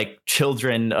undisciplined like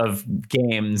children of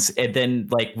games, and then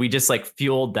like we just like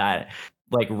fueled that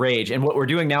like rage. And what we're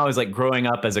doing now is like growing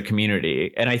up as a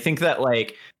community. And I think that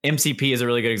like MCP is a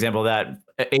really good example of that.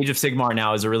 Age of Sigmar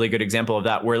now is a really good example of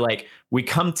that, where like we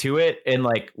come to it and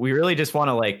like we really just want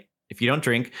to like, if you don't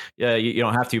drink, you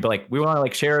don't have to, but like we want to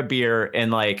like share a beer and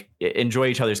like enjoy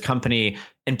each other's company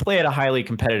and play at a highly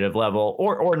competitive level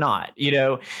or not, you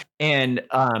know? And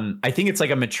I think it's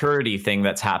like a maturity thing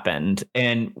that's happened.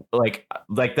 And like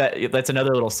that's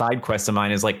another little side quest of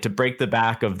mine, is like to break the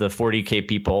back of the 40K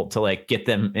people to like get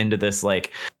them into this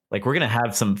like we're going to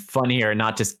have some fun here and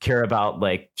not just care about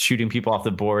like shooting people off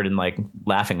the board and like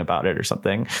laughing about it or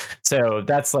something. So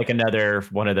that's like another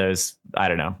one of those, I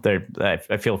don't know,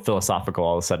 I feel philosophical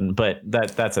all of a sudden, but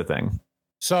that's a thing.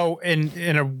 So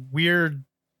in a weird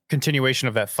continuation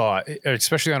of that thought,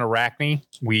 especially on Arachne,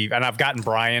 and I've gotten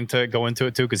Brian to go into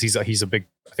it too, because he's a big,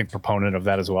 I think, proponent of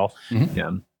that as well. Mm-hmm.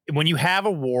 Yeah. When you have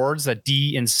awards that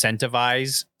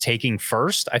de-incentivize taking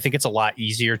first, I think it's a lot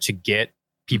easier to get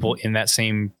people in that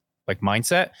same like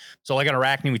mindset. So like on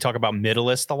Arachne, we talk about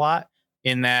middleist a lot,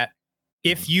 in that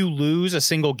if you lose a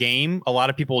single game, a lot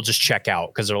of people will just check out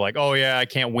because they're like, oh yeah, I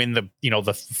can't win the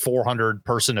 400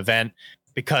 person event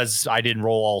because I didn't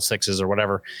roll all sixes or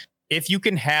whatever. If you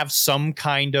can have some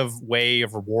kind of way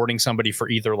of rewarding somebody for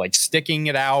either like sticking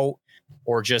it out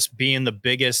or just being the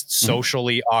biggest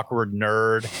socially awkward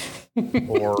nerd,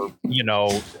 or,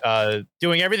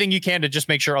 doing everything you can to just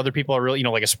make sure other people are really,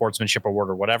 like a sportsmanship award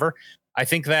or whatever. I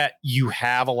think that you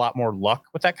have a lot more luck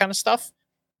with that kind of stuff.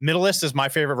 Middleist is my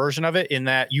favorite version of it, in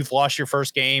that you've lost your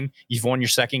first game, you've won your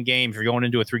second game. If you're going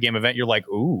into a 3-game event, you're like,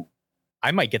 ooh,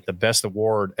 I might get the best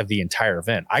award of the entire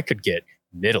event. I could get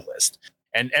middleist.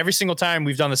 And every single time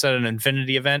we've done this at an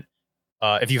Infinity event,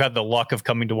 if you've had the luck of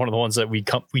coming to one of the ones that we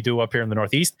do up here in the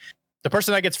Northeast, the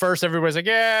person that gets first, everybody's like,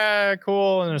 yeah,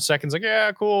 cool. And then the second's like,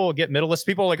 yeah, cool. Get middleist.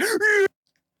 People are like,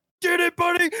 did it,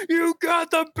 buddy. You got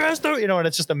the best. And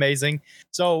it's just amazing.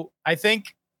 So I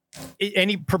think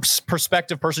any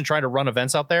prospective person trying to run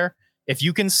events out there, if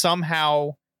you can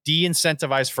somehow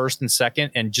de-incentivize first and second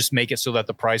and just make it so that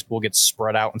the prize pool gets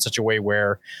spread out in such a way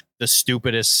where the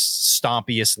stupidest,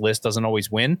 stompiest list doesn't always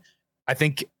win, I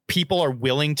think people are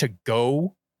willing to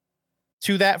go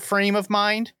to that frame of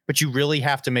mind, but you really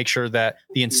have to make sure that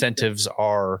the incentives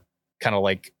are kind of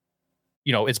like,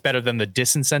 it's better than the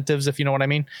disincentives, if you know what I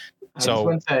mean. I just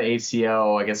went to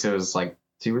ACO, I guess it was like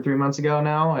 2 or 3 months ago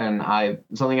now, and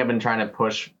something I've been trying to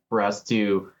push for us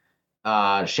to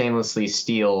shamelessly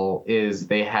steal is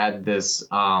they had this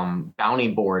bounty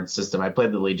board system. I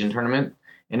played the Legion tournament,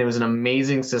 and it was an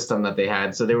amazing system that they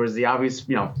had. So there was the obvious,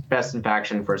 best in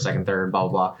faction, first, second, third, blah, blah,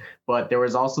 blah. But there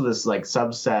was also this like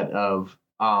subset of,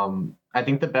 I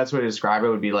think the best way to describe it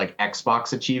would be like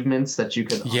Xbox achievements that you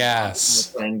could yes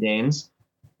playing games.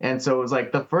 And so it was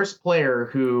like the first player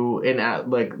who in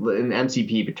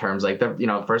MCP terms, like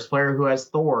the first player who has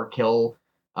Thor kill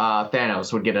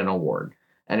Thanos would get an award.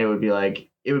 And it would be like,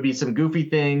 it would be some goofy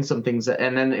things, some things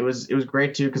and then it was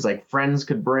great too, because like friends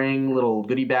could bring little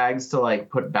goodie bags to like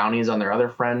put bounties on their other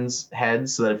friends'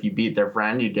 heads, so that if you beat their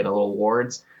friend, you'd get a little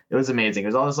awards. It was amazing. It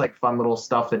was all this like fun little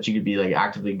stuff that you could be like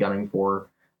actively gunning for.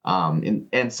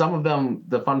 And some of them,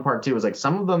 the fun part too was like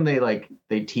some of them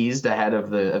they teased ahead of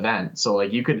the event, so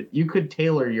like you could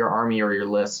tailor your army or your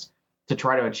list to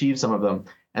try to achieve some of them,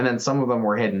 and then some of them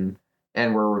were hidden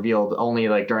and were revealed only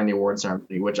like during the award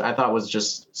ceremony, which I thought was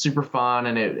just super fun,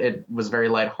 and it was very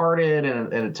lighthearted,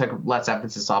 and it took less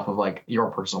emphasis off of like your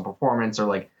personal performance or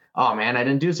like, oh man, I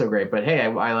didn't do so great, but hey,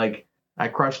 I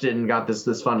crushed it and got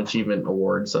this fun achievement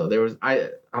award. So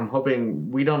I'm hoping,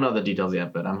 we don't know the details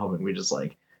yet, but I'm hoping we just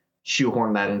like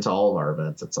shoehorn that into all of our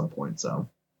events at some point. So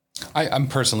I'm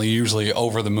personally usually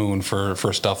over the moon for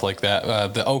stuff like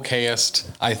that. The okayest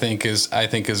I think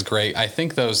is great. I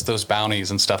think those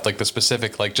bounties and stuff, like the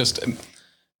specific, like just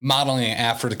modeling it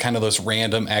after the kind of those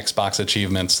random Xbox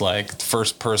achievements, like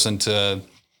first person to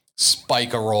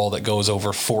spike a roll that goes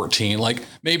over 14. Like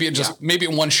maybe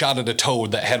it one shot at a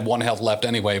toad that had 1 health left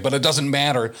anyway, but it doesn't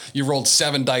matter. You rolled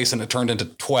 7 dice and it turned into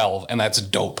 12, and that's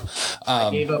dope.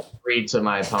 I gave up 3 to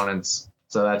my opponents,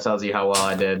 so that tells you how well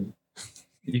I did.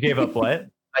 You gave up what?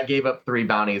 I gave up 3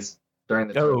 bounties during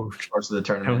the course of the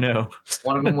tournament. Oh no!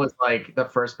 One of them was like the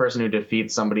first person who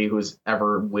defeats somebody who's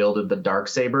ever wielded the dark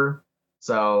saber.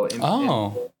 So in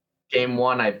game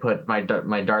 1, I put my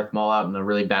Darth Maul out in a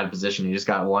really bad position. He just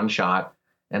got 1 shot,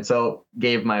 and so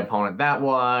gave my opponent that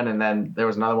one. And then there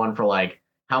was another one for like,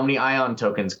 how many ion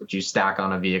tokens could you stack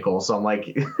on a vehicle? So I'm like,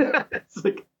 it's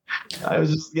like I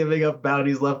was just giving up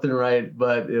bounties left and right,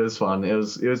 but it was fun. It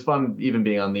was fun even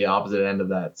being on the opposite end of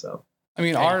that. So I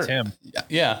mean, Tim,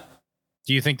 yeah.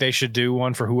 Do you think they should do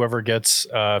one for whoever gets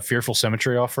Fearful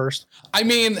Symmetry off first? I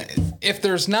mean, if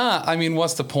there's not, I mean,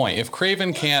 what's the point? If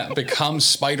Kraven can't become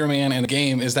Spider-Man in a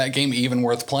game, is that game even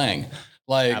worth playing?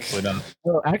 Like, absolutely not.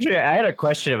 Well, actually, I had a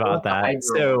question about that.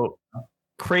 So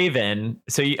Kraven,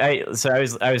 I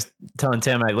was telling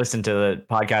Tim, I listened to the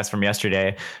podcast from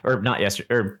yesterday, or not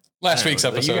yesterday, or last week's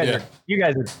episode. You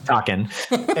guys are talking,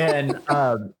 and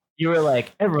you were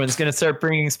like, everyone's gonna start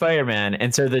bringing Spider-Man,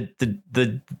 and so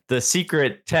the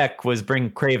secret tech was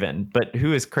bring Kraven. But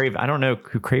who is Kraven? I don't know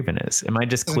who Kraven is. Am I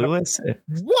just clueless?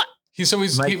 What?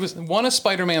 He was one of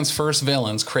Spider-Man's first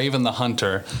villains, Kraven the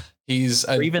Hunter. He's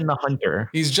Kraven the Hunter.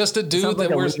 He's just a dude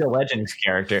that wears League of Legends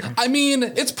character. I mean,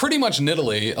 it's pretty much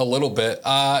Nidalee a little bit.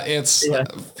 But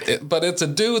it's a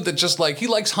dude that just like, he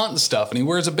likes hunting stuff, and he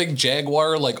wears a big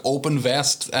Jaguar like open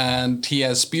vest, and he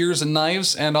has spears and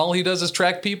knives, and all he does is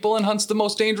track people and hunts the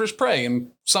most dangerous prey, and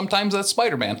sometimes that's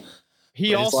Spider-Man.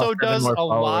 He also does a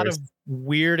lot of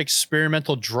weird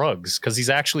experimental drugs, because he's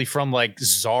actually from like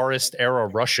Tsarist era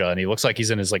Russia, and he looks like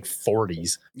he's in his like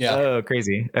 40s. Yeah. Oh,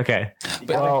 crazy. Okay. You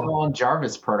gotta go on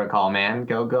Jarvis protocol, man.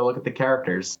 Go look at the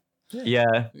characters.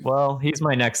 Yeah. Well, he's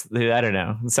my next. I don't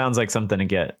know. It sounds like something to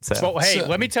get. So hey,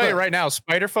 let me tell you right now,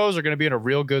 Spider Foes are going to be in a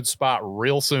real good spot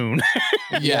real soon.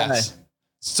 Yes.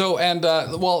 So, and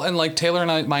like Taylor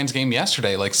and mine's game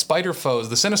yesterday, like Spider Foes,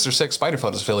 the Sinister Six Spider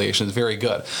Foes affiliation is very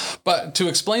good. But to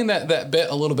explain that bit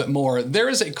a little bit more, there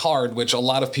is a card which a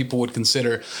lot of people would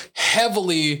consider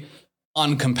heavily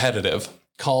uncompetitive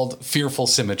called Fearful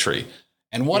Symmetry.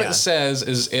 And what it says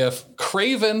is, if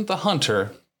Kraven the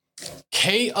Hunter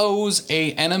KOs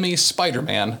a enemy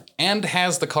Spider-Man and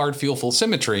has the card Fearful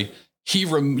Symmetry,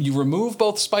 you remove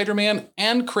both Spider-Man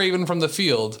and Kraven from the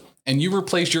field, and you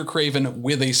replace your Kraven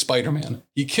with a Spider-Man.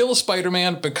 He kills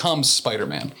Spider-Man, becomes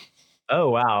Spider-Man.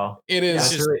 Oh, wow. It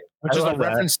is. Which is a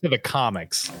reference to the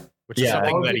comics, which is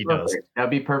something that he does. That'd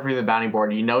be perfect for the bounty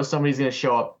board. You know somebody's going to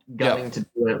show up gunning to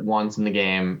do it once in the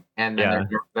game, and then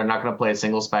they're not going to play a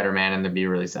single Spider-Man, and they'd be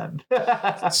really sad.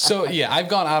 So, yeah, I've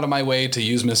gone out of my way to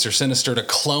use Mr. Sinister to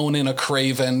clone in a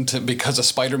Kraven because a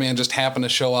Spider-Man just happened to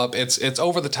show up. It's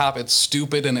over the top, it's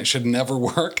stupid, and it should never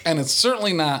work, and it's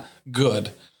certainly not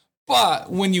good.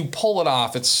 But when you pull it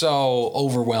off, it's so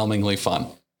overwhelmingly fun.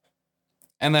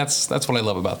 And that's what I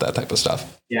love about that type of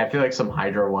stuff. Yeah, I feel like some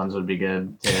Hydra ones would be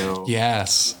good too.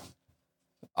 Yes.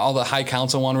 All the High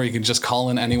Council one where you can just call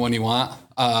in anyone you want.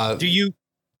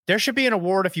 There should be an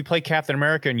award if you play Captain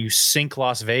America and you sink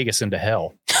Las Vegas into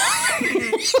hell.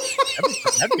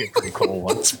 That'd be a pretty cool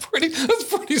one. That's pretty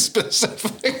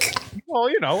specific. Well,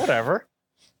 whatever.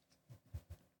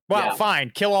 Well,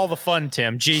 fine. Kill all the fun,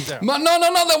 Tim. Jesus. No,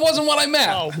 that wasn't what I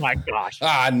meant. Oh my gosh.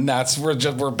 Nuts.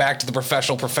 We're back to the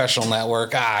professional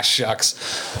network.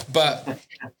 Shucks. But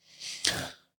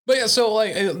But yeah, so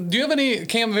like, do you have any,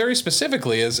 Cam, very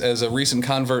specifically as a recent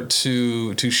convert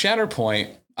to Shatterpoint?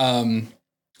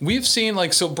 We've seen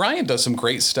like, so Brian does some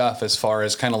great stuff as far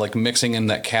as kind of like mixing in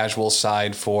that casual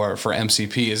side for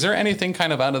MCP. Is there anything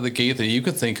kind of out of the gate that you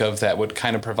could think of that would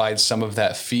kind of provide some of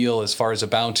that feel as far as a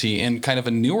bounty in kind of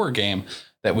a newer game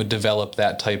that would develop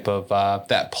that type of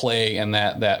that play and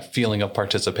that feeling of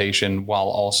participation while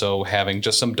also having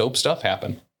just some dope stuff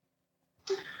happen?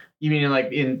 You mean like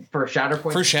for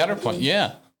Shatterpoint? For Shatterpoint,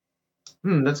 yeah.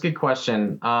 That's a good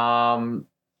question.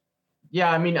 Yeah,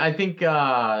 I mean, I think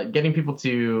getting people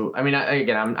to, I mean,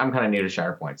 I'm kind of new to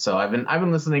Shatterpoint, so I've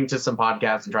been listening to some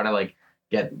podcasts and trying to like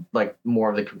get like more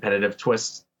of the competitive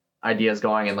twist ideas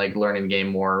going and like learning the game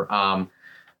more.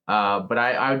 But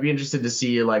I would be interested to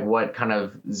see like what kind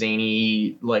of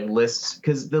zany like lists,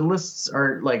 because the lists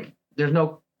are like, there's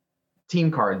no team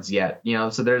cards yet,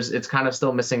 so it's kind of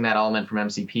still missing that element from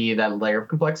MCP, that layer of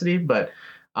complexity. But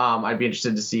I'd be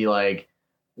interested to see like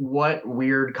what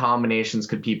weird combinations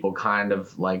could people kind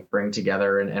of like bring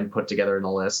together and put together in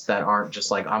a list that aren't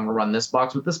just like, I'm gonna run this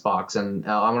box with this box, and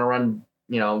I'm gonna run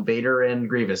Vader and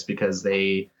Grievous because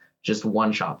they just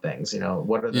one shot things.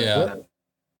 What are the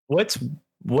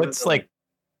what's like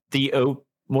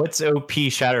what's OP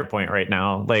Shatterpoint right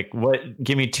now? Like,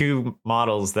 give me two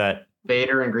models that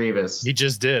Vader and Grievous. He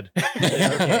just did.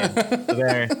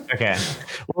 Okay. Okay.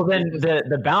 Well, then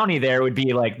the bounty there would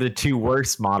be like the two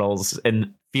worst models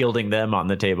and fielding them on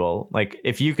the table. Like,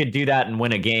 if you could do that and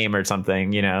win a game or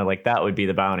something, like that would be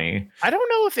the bounty. I don't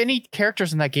know if any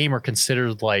characters in that game are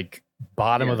considered like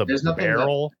bottom of the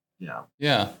barrel.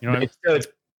 Yeah. It's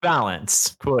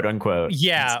balance, quote unquote.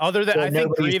 Yeah. Other than, I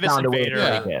think Grievous and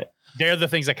Vader, they're the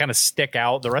things that kind of stick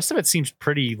out. The rest of it seems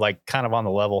pretty like kind of on the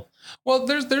level. Well,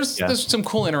 there's some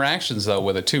cool interactions though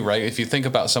with it too, right? If you think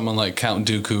about someone like Count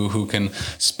Dooku, who can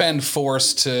spend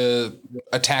force to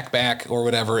attack back or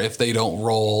whatever if they don't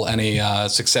roll any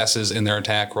successes in their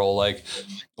attack roll, like,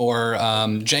 or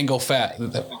Jango Fett,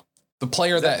 the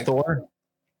player that Thor.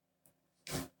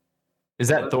 Is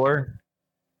that Thor?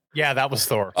 Yeah, that was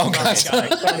Thor. Oh, God.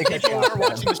 If you are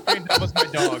watching the stream, that was my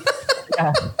dog.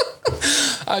 Yeah.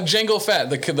 Jango Fett,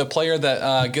 the player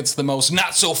that gets the most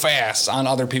not so fast on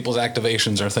other people's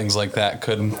activations or things like that,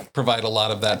 could provide a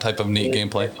lot of that type of neat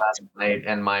gameplay. Last night,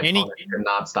 and my opponent could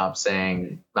not stop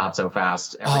saying "not so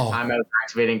fast" every time I was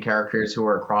activating characters who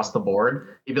were across the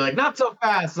board. He'd be like, "Not so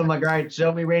fast." I'm like, "All right,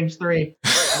 show me range 3."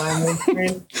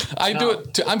 I do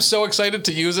it. I'm so excited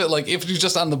to use it. Like, if you're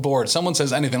just on the board, someone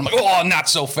says anything, I'm like, "Oh, not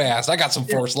so fast. I got some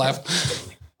force left."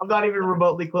 I'm not even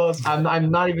remotely close. I'm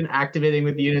not even activating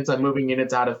with units. I'm moving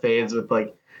units out of phase with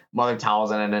like Mother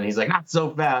Talzin, and then he's like, not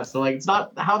so fast. So like, it's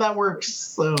not how that works.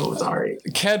 So sorry.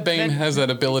 Cad Bane has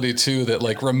that ability too that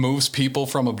like removes people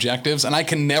from objectives, and I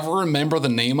can never remember the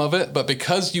name of it, but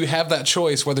because you have that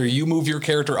choice whether you move your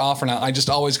character off or not, I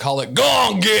just always call it "Go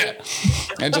on, get,"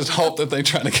 and just hope that they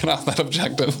try to get off that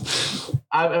objective.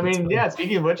 I mean, yeah.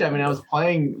 Speaking of which, I mean, I was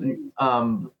playing.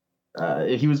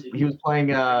 He was playing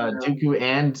Dooku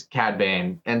and Cad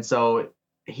Bane, and so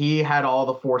he had all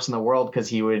the force in the world because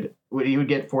he would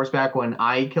get force back when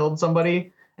I killed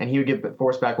somebody, and he would get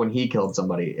force back when he killed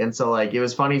somebody. And so like it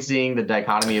was funny seeing the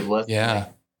dichotomy of lists. Yeah,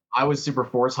 like, I was super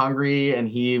force hungry, and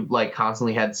he like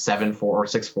constantly had 7 4 or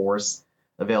 6 force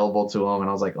available to him, and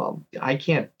I was like, oh, I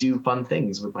can't do fun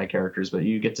things with my characters, but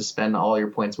you get to spend all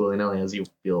your points willy nilly as you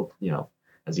feel,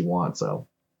 as you want. So.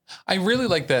 I really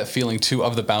like that feeling too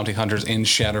of the bounty hunters in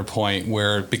Shatterpoint,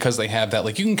 where because they have that,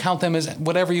 like, you can count them as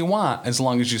whatever you want as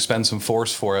long as you spend some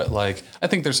force for it. Like, I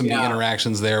think there's some neat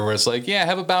interactions there where it's like, yeah,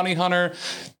 have a bounty hunter,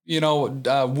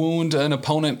 wound an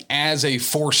opponent as a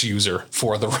force user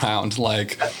for the round.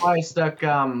 Like, that's why I stuck.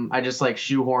 I just like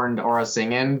shoehorned Aura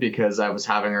Singh in because I was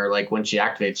having her like when she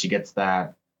activates, she gets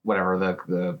that whatever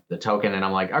the token, and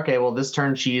I'm like, okay, well this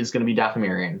turn she is going to be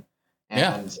Dathomirian,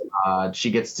 and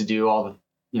she gets to do all the.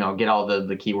 Get all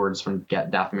the keywords from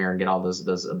Dathomir and get all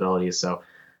those abilities. So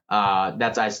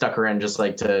I stuck her in just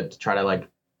like to try to like,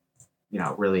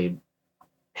 really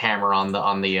hammer on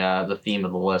the theme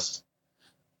of the list.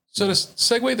 So to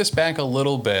segue this back a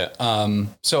little bit,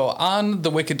 so on the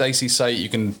Wicked Dicey site, you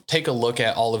can take a look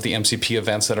at all of the MCP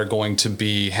events that are going to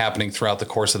be happening throughout the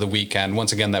course of the weekend.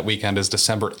 Once again, that weekend is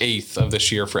December 8th of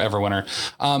this year for Everwinter.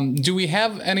 Do we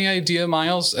have any idea,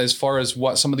 Miles, as far as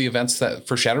what some of the events that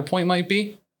for Shatterpoint might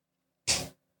be?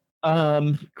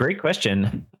 Great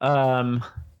question. Sorry,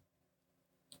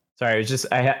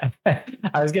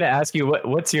 I was gonna ask you what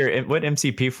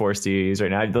MCP force do you use right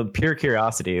now? The pure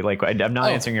curiosity, like I'm not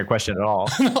answering your question at all,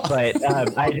 but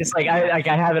I just I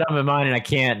have it on my mind and I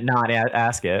can't not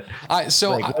ask it.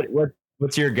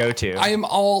 What's your go-to? I am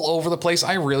all over the place.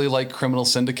 I really like Criminal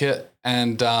Syndicate,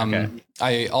 and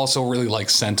I also really like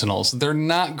Sentinels. They're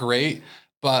not great,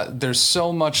 but there's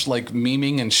so much like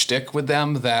memeing and shtick with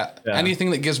them that anything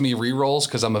that gives me rerolls,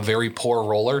 because I'm a very poor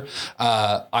roller,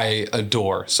 I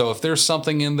adore. So if there's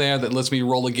something in there that lets me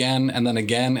roll again and then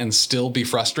again and still be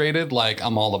frustrated, like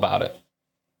I'm all about it.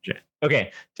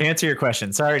 Okay, to answer your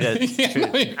question, sorry to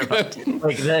like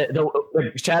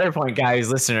the Shatterpoint guy who's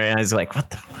listening and I was like,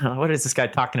 what is this guy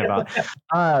talking about?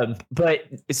 But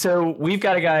so we've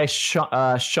got a guy,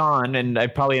 Sean, and I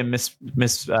probably am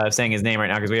saying his name right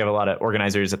now because we have a lot of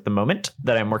organizers at the moment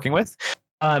that I'm working with.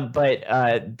 But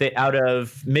out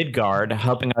of Midgard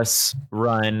helping us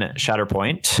run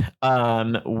Shatterpoint,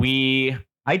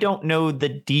 I don't know the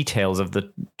details of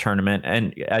the tournament,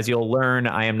 and as you'll learn,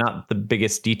 I am not the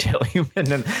biggest detail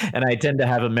human, and I tend to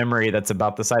have a memory that's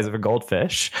about the size of a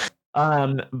goldfish.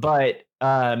 But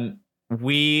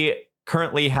we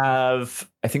currently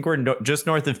have, I think we're just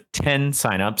north of 10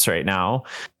 signups right now.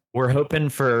 We're hoping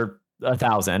for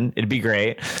 1,000. It'd be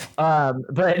great. No,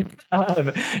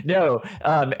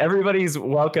 everybody's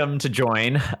welcome to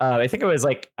join. I think it was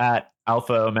like at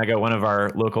Alpha Omega, one of our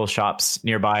local shops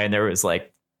nearby, and there was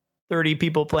like 30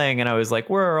 people playing, and I was like,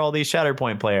 where are all these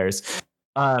Shatterpoint players?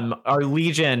 Our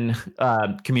Legion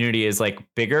community is like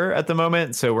bigger at the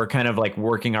moment, so we're kind of like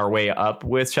working our way up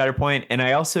with Shatterpoint. And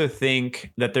I also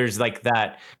think that there's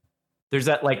that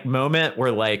like moment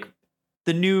where like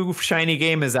the new shiny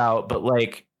game is out, but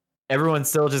like everyone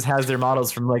still just has their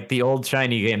models from like the old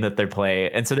shiny game that they play,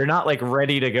 and so they're not like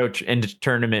ready to go into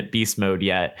tournament beast mode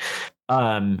yet.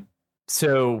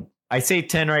 So I say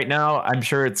 10 right now. I'm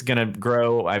sure it's gonna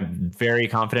grow. I'm very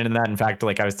confident in that. In fact,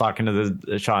 like I was talking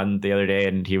to Sean the other day,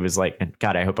 and he was like,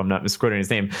 "God, I hope I'm not misquoting his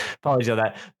name. Apologies on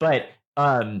that." But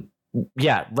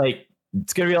yeah, like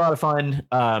it's gonna be a lot of fun.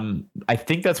 I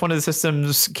think that's one of the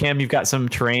systems. Cam, you've got some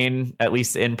terrain at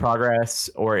least in progress,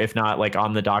 or if not, like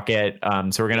on the docket.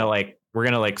 So we're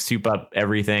gonna soup up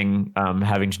everything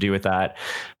having to do with that.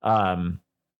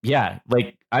 Yeah,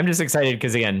 like I'm just excited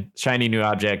because again, shiny new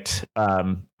object.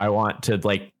 I want to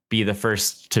like be the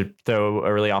first to throw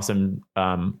a really awesome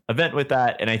event with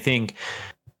that, and I think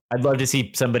I'd love to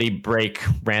see somebody break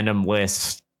random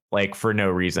lists like for no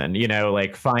reason.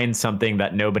 Like find something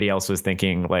that nobody else was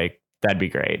thinking. Like that'd be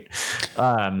great.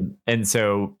 And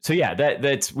so yeah,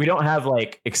 that's we don't have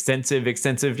like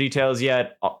extensive details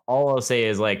yet. All I'll say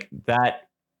is like that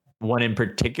one in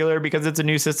particular, because it's a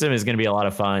new system, is going to be a lot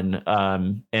of fun,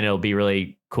 and it'll be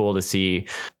really cool to see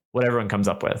what everyone comes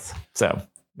up with. So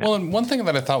yeah. Well, and one thing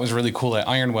that I thought was really cool at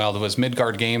Ironweld was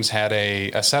Midgard Games had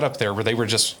a setup there where they were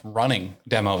just running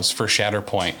demos for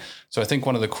Shatterpoint. So I think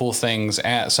one of the cool things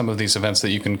at some of these events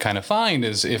that you can kind of find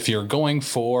is if you're going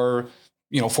for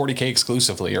 40K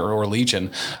exclusively or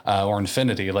Legion or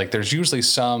Infinity, like there's usually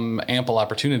some ample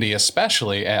opportunity,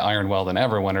 especially at Ironweld and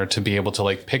Everwinter, to be able to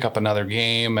like pick up another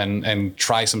game and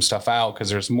try some stuff out, because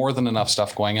there's more than enough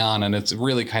stuff going on, and it's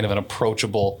really kind of an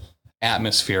approachable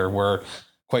atmosphere where,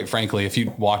 quite frankly, if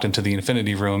you walked into the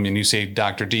Infinity room and you see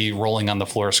Dr. D rolling on the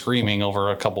floor screaming over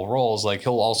a couple rolls, like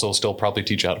he'll also still probably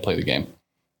teach you how to play the game.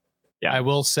 Yeah, I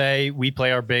will say we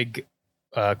play our big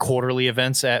quarterly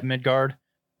events at Midgard.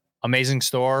 Amazing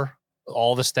store.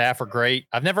 All the staff are great.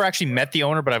 I've never actually met the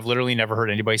owner, but I've literally never heard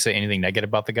anybody say anything negative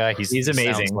about the guy. He's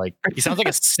amazing. He sounds like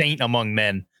a saint among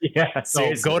men. Yeah.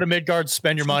 So go to Midgard,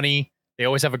 spend your money. They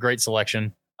always have a great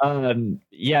selection.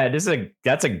 Yeah,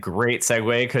 that's a great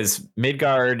segue, because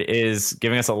Midgard is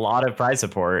giving us a lot of prize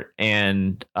support,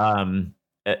 and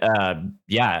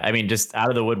yeah, I mean, just out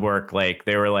of the woodwork, like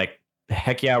they were like,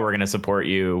 heck yeah, we're going to support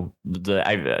you.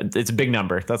 It's a big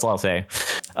number. That's all I'll say.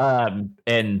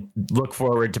 And look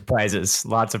forward to prizes,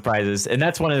 lots of prizes. And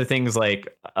that's one of the things,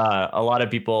 like a lot of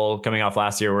people coming off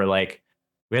last year were like,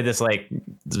 we had this like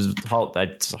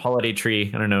holiday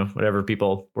tree. I don't know, whatever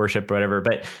people worship or whatever,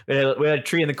 but we had a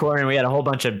tree in the corner and we had a whole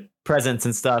bunch of presents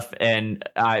and stuff. And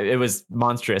it was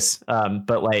monstrous.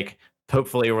 But like,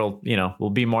 hopefully we'll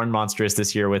be more monstrous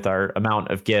this year with our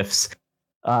amount of gifts.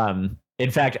 In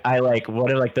fact, I like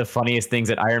one of like the funniest things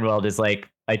at Ironweld is like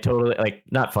I totally like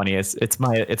not funniest. It's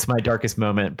my darkest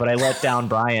moment. But I let down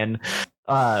Brian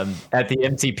at the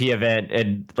MCP event,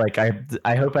 and like I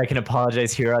hope I can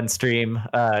apologize here on stream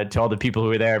to all the people who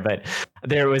were there. But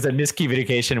there was a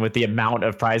miscommunication with the amount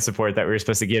of prize support that we were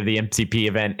supposed to give the MCP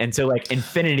event, and so like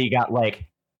Infinity got like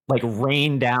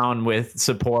rained down with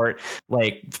support,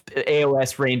 like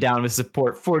AOS rained down with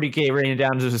support, 40K rained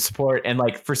down with support, and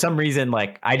like for some reason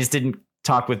like I just didn't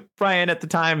talk with Brian at the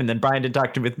time, and then Brian didn't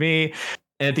talk with me,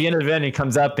 and at the end of the event he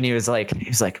comes up and he was like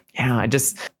yeah,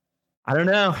 I don't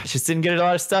know. I just didn't get a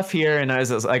lot of stuff here. And I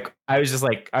was like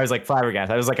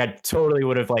flabbergasted. I was like, I totally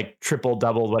would have like triple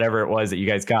doubled whatever it was that you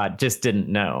guys got. Just didn't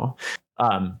know.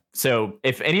 So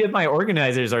if any of my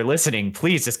organizers are listening,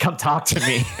 please just come talk to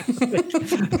me.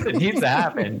 It needs to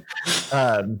happen.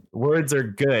 Words are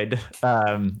good.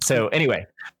 So anyway,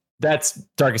 that's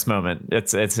darkest moment.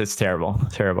 It's terrible,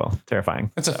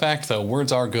 terrifying. It's a fact though.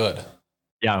 Words are good.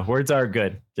 Yeah, words are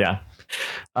good. Yeah.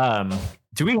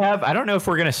 Do we have, I don't know if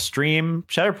we're going to stream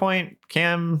Shatterpoint.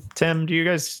 Cam, Tim, do you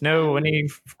guys know any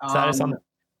status on that?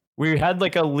 We had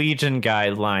like a Legion guy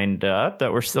lined up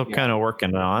that we're still kind of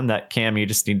working on. That Cam, you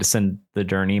just need to send the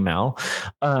darn email.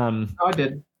 I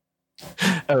did.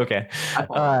 Okay.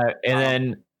 And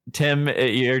then Tim,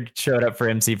 you showed up for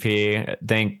MCP.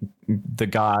 Thank the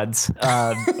gods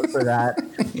for that.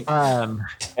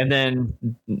 And then,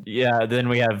 then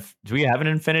we have, do we have an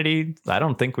Infinity? I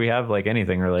don't think we have like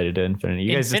anything related to Infinity.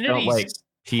 You guys just don't like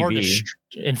TV.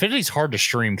 Infinity's hard to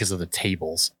stream because of the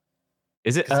tables.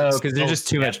 Is it? Oh, because there's just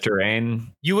too much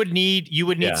terrain. You would need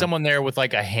someone there with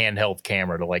like a handheld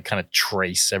camera to like kind of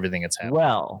trace everything that's happening.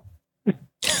 Well,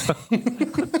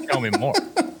 tell me more.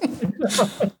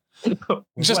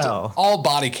 Just all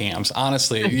body cams.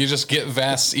 Honestly, you just get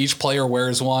vests. Each player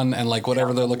wears one, and like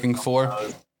whatever they're looking for.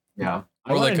 Yeah,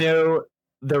 I want to know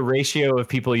the ratio of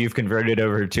people you've converted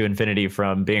over to Infinity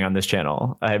from being on this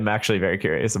channel. I'm actually very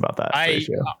curious about that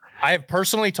ratio. I have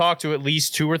personally talked to at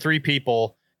least 2 or 3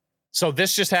 people. So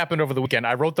this just happened over the weekend.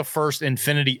 I wrote the first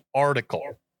Infinity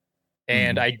article,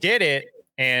 and I did it.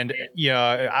 And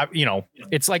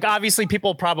it's like obviously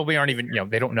people probably aren't even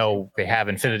they don't know they have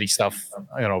Infinity stuff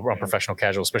on Professional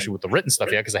Casual, especially with the written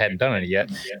stuff yet because I hadn't done any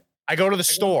yet. I go to the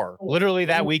store literally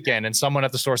that weekend, and someone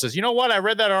at the store says, "You know what? I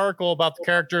read that article about the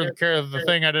character, the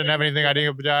thing. I didn't have anything. I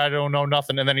don't know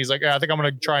nothing." And then he's like, "Yeah, I think I'm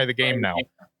going to try the game now."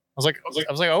 I was like,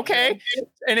 okay.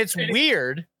 And it's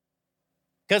weird.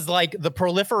 Because like the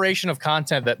proliferation of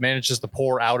content that manages to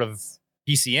pour out of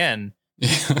PCN,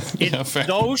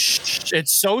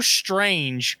 it's so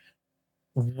strange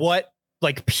what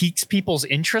like piques people's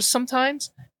interest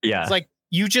sometimes. Yeah. It's like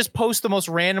you just post the most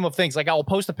random of things. Like I'll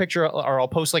post a picture or I'll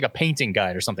post like a painting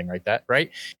guide or something like that. Right.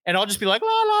 And I'll just be like,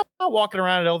 walking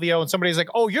around at LVO and somebody's like,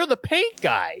 "Oh, you're the paint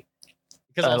guy."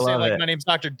 Because I'll say like, "My name's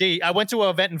Dr. D. I went to an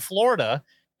event in Florida.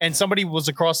 And somebody was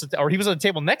across or he was on the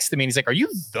table next to me, and he's like, "Are you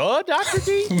the Dr.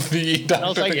 D?" I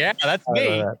was like, "Yeah, that's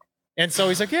me." And so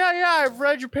he's like, "Yeah, I've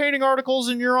read your painting articles,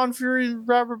 and you're on Fury,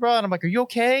 blah blah blah." And I'm like, "Are you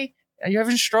okay? Are you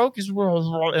having a stroke?"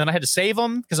 And I had to save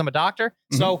him because I'm a doctor,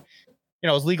 so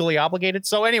I was legally obligated.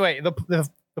 So anyway, the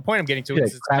point I'm getting to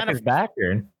is it's kind of back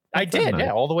here. I did,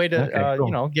 all the way to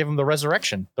cool. Give him the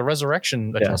resurrection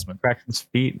adjustment. Crack his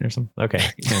feet or something. Okay.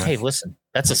 Hey, listen,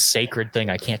 that's a sacred thing.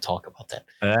 I can't talk about that.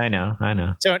 I know.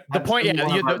 So the point,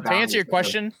 to answer your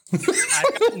question,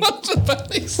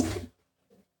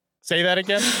 say that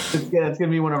again. It's gonna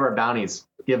be one of our bounties.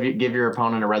 Give your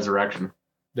opponent a resurrection.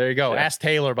 There you go. Yeah. Ask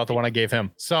Taylor about the one I gave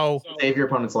him. So save your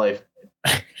opponent's life.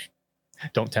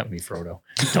 Don't tempt me, Frodo.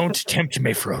 Don't tempt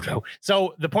me, Frodo.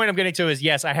 So the point I'm getting to is,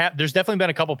 yes, there's definitely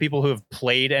been a couple people who have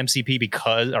played MCP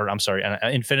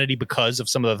Infinity because of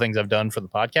some of the things I've done for the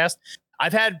podcast.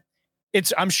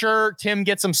 I'm sure Tim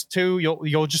gets them too.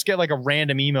 You'll just get like a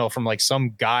random email from like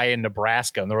some guy in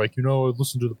Nebraska, and they're like, I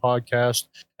listened to the podcast,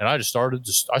 and I decided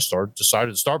to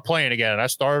start playing again, and I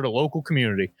started a local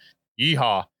community.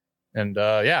 Yeehaw! And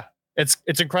it's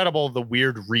incredible the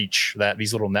weird reach that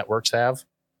these little networks have.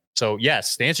 So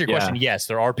yes, to answer your question, yes,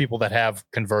 there are people that have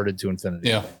converted to Infinity.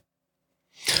 Yeah.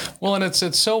 Well, and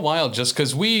it's so wild just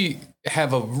because we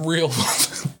have a real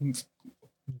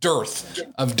dearth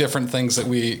of different things that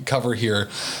we cover here,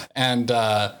 and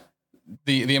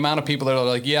the amount of people that are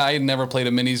like, I had never played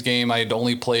a minis game. I had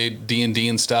only played D&D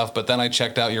and stuff, but then I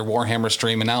checked out your Warhammer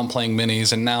stream, and now I'm playing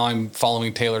minis, and now I'm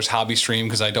following Taylor's hobby stream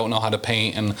because I don't know how to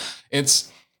paint, and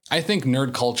I think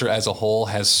nerd culture as a whole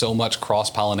has so much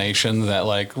cross-pollination that,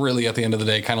 like, really at the end of the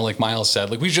day, kind of like Miles said,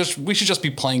 like we should just be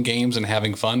playing games and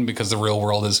having fun because the real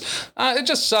world is it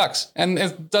just sucks and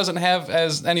it doesn't have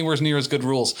anywhere near as good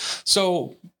rules.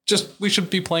 So we should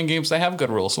be playing games that have good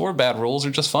rules or bad rules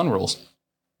or just fun rules.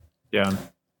 Yeah,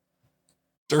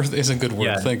 dearth is a good word.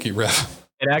 Yeah. Thank you, Rev.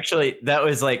 It actually that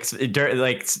was like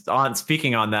on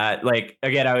speaking on that. Like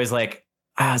again, I was like,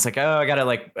 I gotta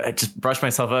like just brush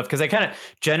myself up because I kind of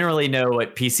generally know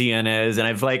what PCN is, and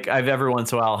I've every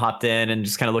once in a while hopped in and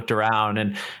just kind of looked around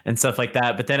and stuff like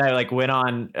that. But then I went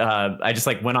on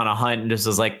a hunt and just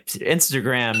was like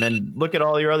Instagram and look at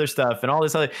all your other stuff and all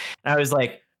this other. And I was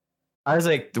like,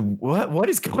 what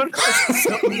is going on?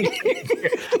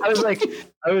 I was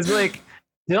like,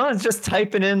 Dylan's just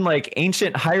typing in like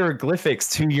ancient hieroglyphics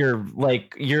to your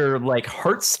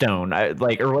Hearthstone,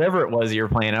 or whatever it was you were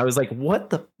playing. I was like, what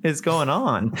the is going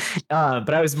on?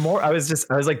 But I was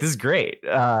like, this is great.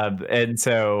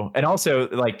 And also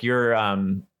like your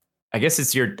I guess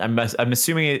it's your I'm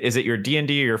assuming is it your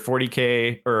D&D or your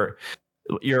 40K or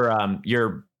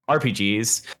your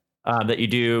RPGs that you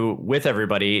do with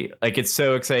everybody. Like, it's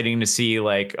so exciting to see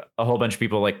like a whole bunch of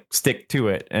people like stick to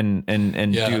it and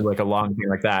do like a long thing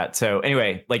like that. So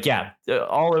anyway, like,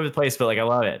 all over the place, but like, I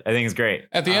love it. I think it's great.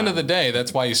 At the end of the day,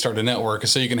 that's why you start a network,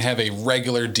 so you can have a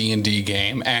regular D&D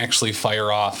game actually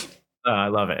fire off. I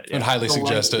love it. I'd highly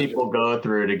suggest it. People go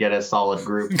through to get a solid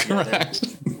group. Correct.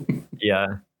 Yeah.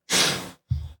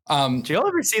 Do y'all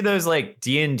ever see those like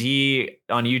D&D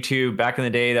on YouTube back in the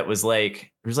day? That was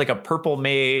like, it was like a purple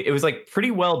maid. It was like pretty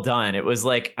well done. It was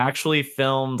like actually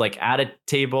filmed like at a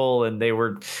table, and they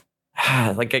were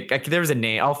like, there was a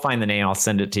name. I'll find the name. I'll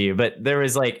send it to you. But there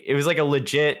was like, it was like a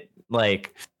legit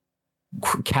like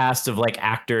cast of like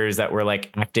actors that were like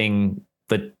acting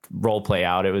the role play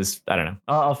out. It was, I don't know.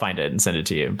 I'll find it and send it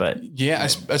to you. But yeah,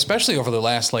 especially over the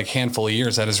last like handful of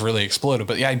years, that has really exploded.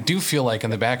 But yeah, I do feel like in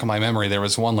the back of my memory, there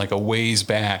was one like a ways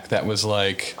back that was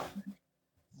like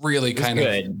really kind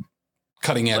of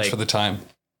cutting edge for the time.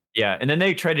 Yeah. And then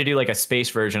they tried to do like a space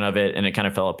version of it, and it kind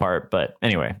of fell apart. But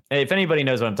anyway, if anybody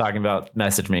knows what I'm talking about,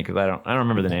 message me, because I don't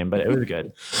remember the name, but it was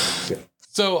good.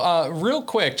 So real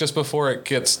quick, just before it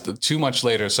gets too much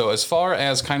later. So as far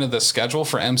as kind of the schedule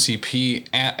for MCP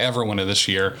at Everwinter this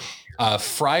year,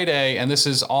 Friday, and this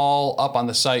is all up on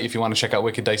the site. If you want to check out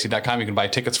wickeddicey.com, you can buy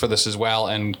tickets for this as well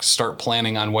and start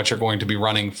planning on what you're going to be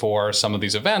running for some of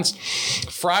these events.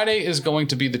 Friday is going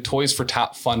to be the Toys for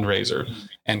Tot fundraiser.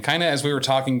 And kind of as we were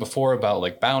talking before about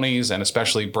like bounties, and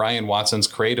especially Brian Watson's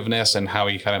creativeness and how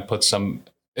he kind of puts some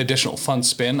additional fun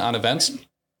spin on events.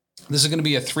 This is going to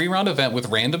be a 3-round event with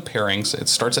random pairings. It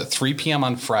starts at 3 p.m.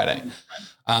 on Friday.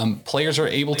 Players are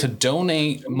able to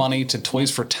donate money to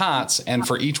Toys for Tots, and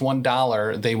for each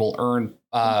 $1, they will earn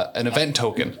an event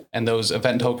token. And those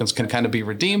event tokens can kind of be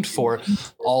redeemed for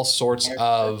all sorts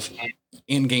of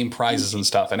in-game prizes and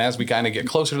stuff. And as we kind of get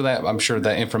closer to that, I'm sure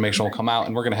that information will come out,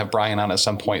 and we're going to have Brian on at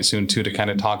some point soon too to kind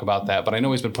of talk about that. But I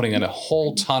know he's been putting in a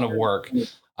whole ton of work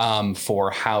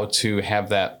for how to have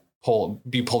that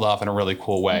be pulled off in a really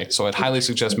cool way. So I'd highly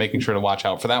suggest making sure to watch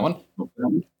out for that one.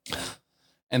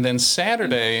 And then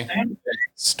Saturday,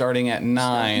 starting at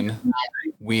 9,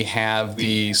 we have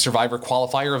the Survivor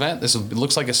Qualifier event. This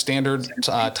looks like a standard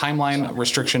timeline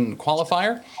restriction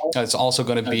qualifier. It's also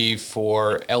going to be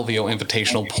for LVO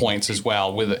Invitational points as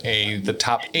well, with the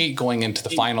top 8 going into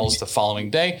the finals the following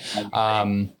day,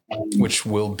 which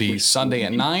will be Sunday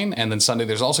at 9. And then Sunday,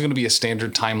 there's also going to be a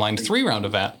standard timeline 3-round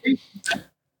event.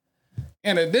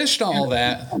 In addition to all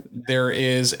that, there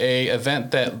is a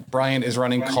event that Brian is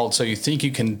running called So You Think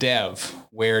You Can Dev,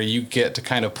 where you get to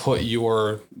kind of put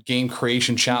your game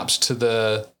creation chops to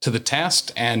the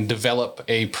test and develop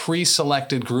a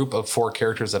pre-selected group of 4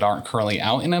 characters that aren't currently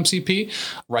out in MCP,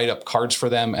 write up cards for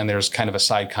them, and there's kind of a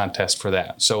side contest for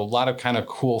that. So a lot of kind of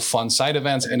cool, fun side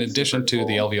events in addition to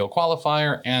the LVO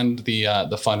qualifier and the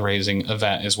fundraising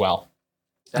event as well.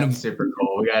 That's super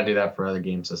cool. We got to do that for other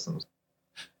game systems.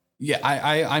 Yeah,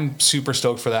 I'm super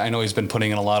stoked for that. I know he's been putting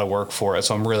in a lot of work for it,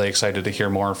 so I'm really excited to hear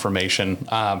more information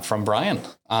from Brian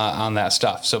on that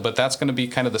stuff. But that's going to be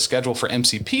kind of the schedule for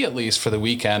MCP, at least for the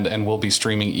weekend, and we'll be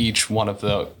streaming each one of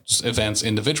those events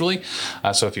individually.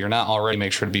 So if you're not already,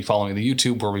 make sure to be following the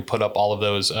YouTube where we put up all of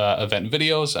those event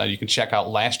videos. You can check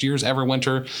out last year's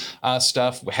Everwinter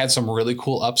stuff. We had some really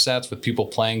cool upsets with people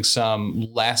playing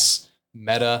some less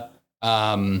meta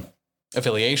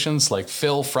affiliations, like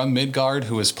Phil from Midgard,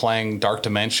 who was playing Dark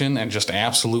Dimension and just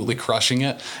absolutely crushing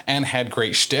it and had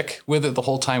great shtick with it the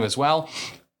whole time as well.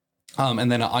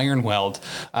 And then Ironweld,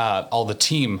 all the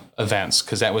team events,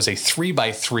 because that was a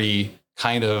 3x3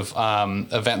 kind of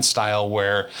event style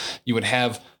where you would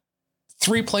have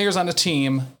 3 players on a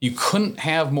team. You couldn't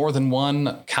have more than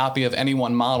 1 copy of any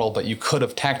one model, but you could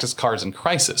have tactics cards in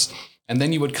Crisis. And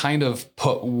then you would kind of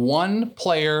put 1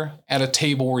 player at a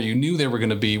table where you knew they were going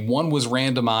to be. 1 was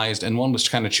randomized and 1 was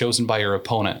kind of chosen by your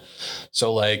opponent.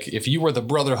 So like if you were the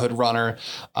Brotherhood runner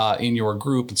in your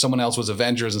group and someone else was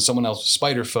Avengers and someone else was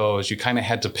Spider Foes, you kind of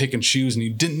had to pick and choose, and you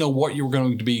didn't know what you were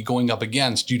going to be going up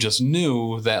against. You just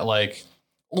knew that like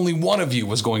only one of you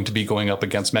was going to be going up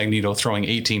against Magneto throwing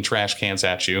 18 trash cans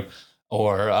at you,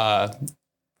 or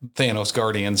Thanos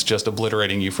Guardians just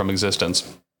obliterating you from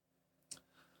existence.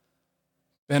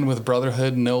 Ben with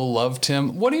Brotherhood, no love,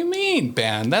 Tim. What do you mean,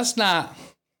 Ben? That's not...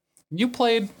 You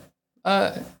played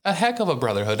a heck of a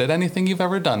Brotherhood at anything you've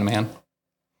ever done, man.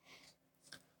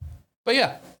 But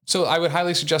yeah, so I would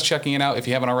highly suggest checking it out if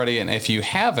you haven't already. And if you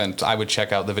haven't, I would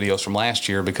check out the videos from last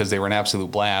year because they were an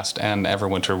absolute blast. And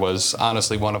Everwinter was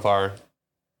honestly one of our,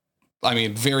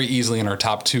 very easily in our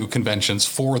top 2 conventions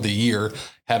for the year,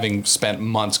 having spent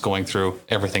months going through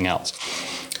everything else.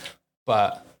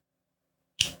 But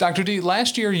Dr. D,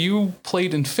 last year you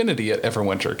played Infinity at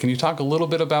Everwinter. Can you talk a little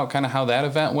bit about kind of how that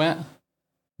event went?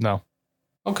 No.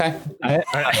 Okay. I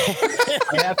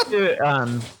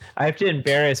have to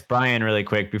embarrass Brian really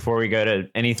quick before we go to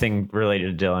anything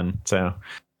related to Dylan. So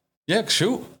yeah,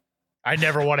 shoot. I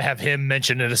never want to have him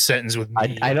mentioned in a sentence with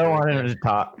me. I don't want him to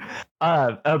talk.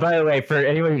 Oh, by the way, for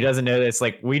anyone who doesn't know this,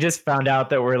 like we just found out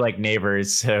that we're like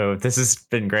neighbors, so this has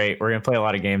been great. We're gonna play a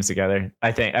lot of games together.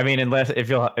 I think. I mean, unless if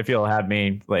you'll have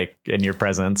me like in your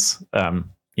presence, I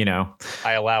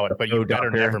allow it, but you better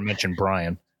never mention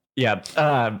Brian. Yeah.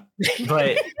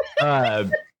 But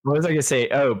what was I gonna say?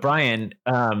 Oh, Brian.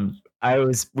 We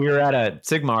were at a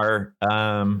Sigmar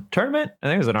tournament. I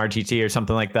think it was an RTT or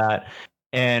something like that.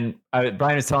 And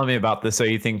Brian was telling me about this. So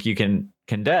you think you can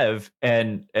dev?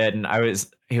 And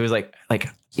he was like,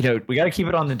 we got to keep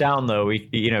it on the down low. We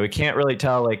can't really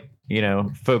tell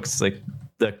folks like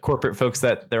the corporate folks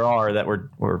that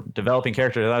we're developing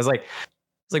characters. And I was like,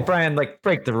 Brian,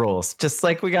 break the rules. Just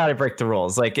we got to break the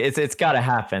rules. It's got to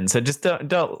happen. So just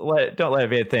don't let it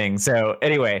be a thing. So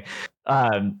anyway,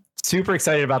 super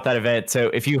excited about that event. So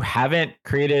if you haven't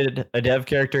created a dev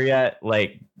character yet,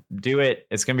 do it.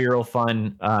 It's gonna be real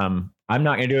fun. I'm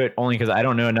not gonna do it only because I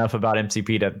don't know enough about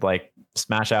MCP to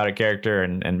smash out a character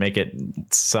and make it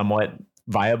somewhat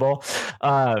viable.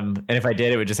 And if I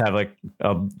did, it would just have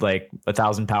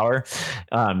 1,000 power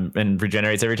and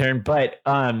regenerates every turn. But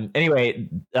anyway,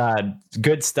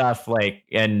 good stuff.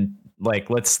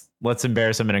 Let's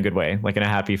embarrass him in a good way, in a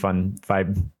happy, fun,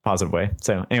 vibe, positive way.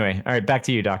 So anyway, all right, back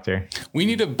to you, Doctor. We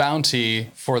need a bounty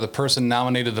for the person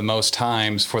nominated the most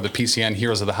times for the PCN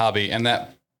Heroes of the Hobby, and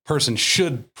that person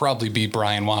should probably be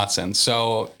Brian Watson.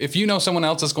 So if you know someone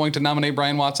else is going to nominate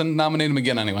Brian Watson, nominate him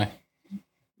again anyway.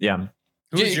 Yeah.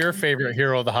 Who's your favorite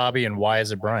hero of the hobby, and why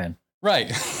is it Brian?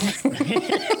 Right.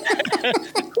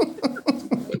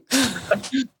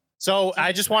 So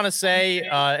I just want to say,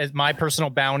 as my personal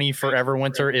bounty for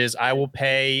Everwinter is, I will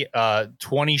pay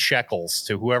 20 shekels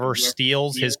to whoever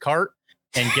steals his cart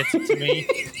and gets it to me.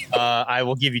 I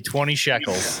will give you 20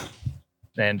 shekels,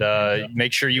 and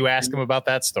make sure you ask him about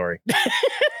that story.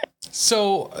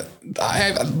 So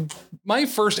my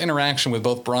first interaction with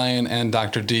both Brian and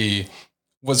Dr. D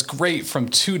was great from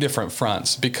 2 different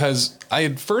fronts, because I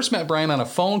had first met Brian on a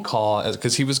phone call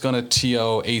because he was going to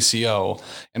TO ACO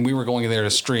and we were going there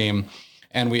to stream,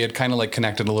 and we had kind of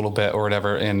connected a little bit or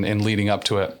whatever in leading up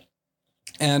to it.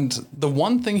 And the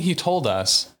one thing he told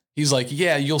us, he's like,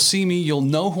 yeah, you'll see me, you'll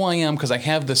know who I am because I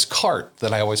have this cart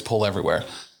that I always pull everywhere.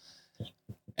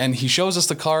 And he shows us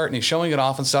the cart and he's showing it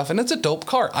off and stuff, and it's a dope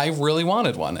cart. I really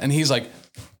wanted one. And he's like,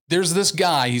 there's this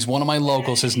guy, he's one of my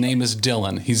locals, his name is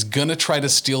Dylan. He's gonna try to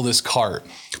steal this cart.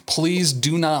 Please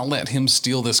do not let him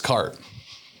steal this cart.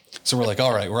 So we're like,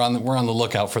 all right, we're on the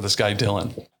lookout for this guy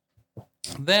Dylan.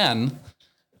 Then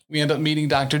we end up meeting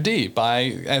Dr. D by,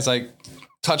 as I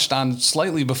touched on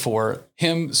slightly before,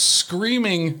 him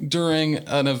screaming during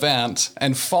an event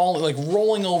and falling,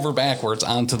 rolling over backwards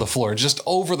onto the floor, just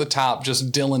over the top,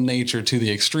 just Dylan nature to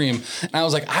the extreme. And I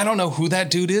was like, I don't know who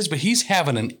that dude is, but he's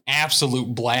having an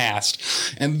absolute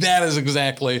blast. And that is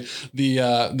exactly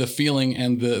the feeling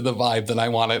and the vibe that I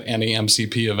want at any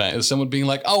MCP event, is someone being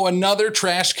like, oh, another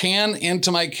trash can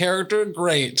into my character?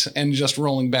 Great. And just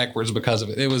rolling backwards because of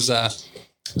it. It was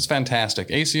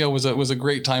fantastic. ACO was a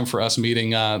great time for us meeting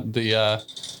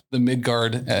the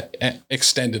Midgard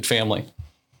extended family.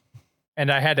 And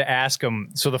I had to ask him.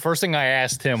 So the first thing I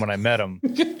asked him when I met him,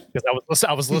 because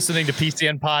I was listening to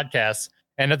PCN podcasts,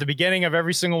 and at the beginning of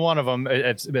every single one of them,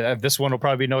 this one will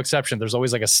probably be no exception. There's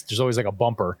always like a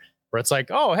bumper where it's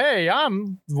like, oh, hey,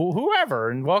 I'm whoever,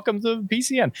 and welcome to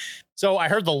PCN. So I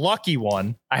heard the lucky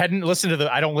one. I don't listen to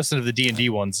the D&D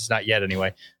ones. It's not yet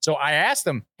anyway. So I asked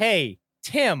him, hey,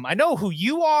 Tim, I know who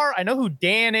you are. I know who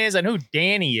Dan is. I know who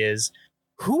Danny is.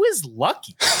 Who is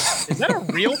Lucky? Is that a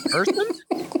real person?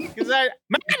 Because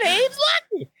my name's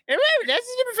Lucky.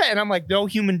 And I'm like, no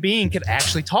human being could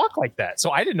actually talk like that.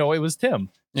 So I didn't know it was Tim.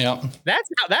 Yeah.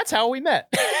 That's how we met.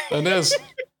 It is.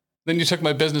 Then you took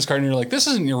my business card and you're like, this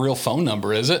isn't your real phone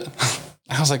number, is it?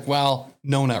 I was like, well,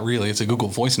 no, not really. It's a Google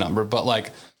Voice number. But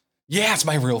yeah, it's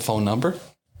my real phone number.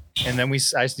 And then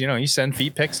you send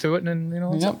feet pics to it,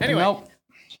 and Yep, anyway. Nope.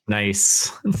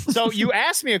 Nice. So you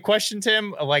asked me a question,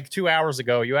 Tim, 2 hours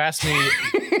ago. You asked me,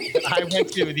 I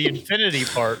went to the Infinity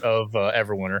part of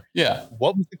Everwinter. Yeah.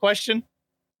 What was the question?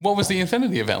 What was the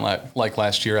Infinity event like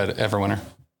last year at Everwinter?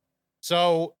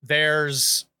 So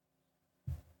there's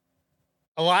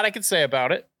a lot I could say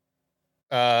about it.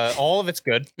 All of it's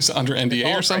good. It's under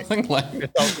NDA or something?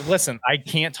 Listen, I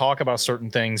can't talk about certain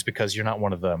things because you're not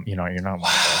one of them. You're not one of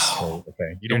us. So,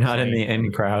 okay. You're not in the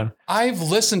in crowd. I've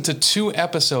listened to 2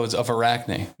 episodes of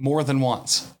Arachne more than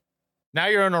once. Now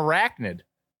you're an arachnid.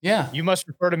 Yeah. You must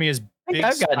refer to me as big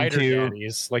I've gotten spider 2,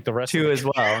 daddies, like the rest 2 of as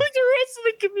well. like the rest of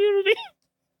the community.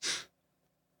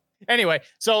 Anyway,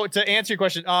 so to answer your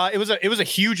question, it was a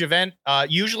huge event.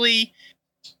 Usually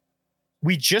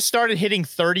we just started hitting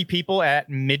 30 people at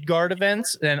Midgard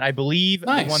events, and I believe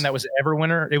the one that was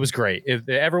Everwinter, it was great. If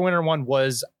the Everwinter one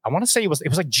was, I want to say it was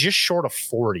like just short of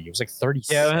 40. It was like 30.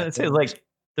 Yeah, I'd say like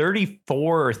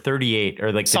 34 or 38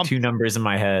 are like the 2 numbers in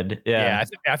my head. Yeah,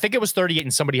 I think it was 38,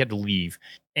 and somebody had to leave.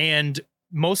 And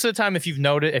most of the time, if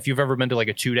you've ever been to like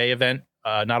a 2-day event,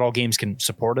 not all games can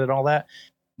support it and all that.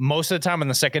 Most of the time on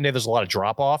the second day, there's a lot of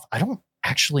drop off. I don't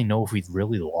actually know if we've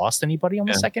really lost anybody on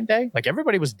the second day. Like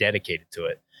everybody was dedicated to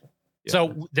it. Yeah.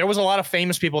 So there was a lot of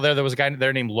famous people there. There was a guy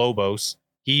there named Lobos.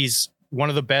 He's one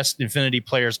of the best Infinity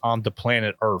players on the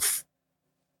planet Earth.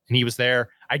 And he was there.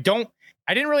 I didn't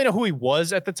really know who he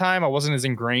was at the time. I wasn't as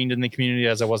ingrained in the community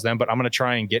as I was then, but I'm going to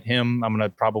try and get him. I'm going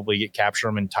to probably capture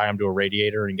him and tie him to a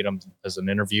radiator and get him as an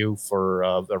interview for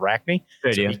Arachne.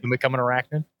 So he can become an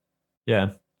arachnid. Yeah.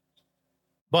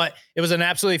 But it was an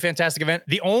absolutely fantastic event.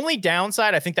 The only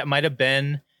downside, I think that might have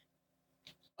been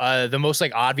the most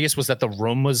like obvious, was that the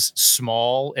room was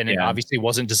small and it obviously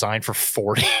wasn't designed for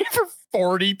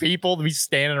 40 people to be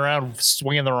standing around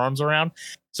swinging their arms around.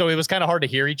 So it was kind of hard to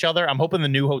hear each other. I'm hoping the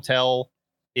new hotel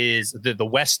is the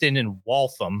Westin in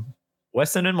Waltham.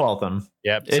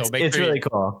 Yep. It's really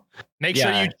cool. Make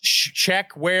sure you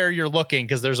check where you're looking,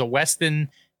 because there's a Westin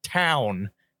town.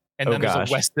 And then there's a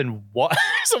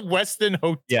Westin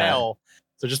hotel. Yeah.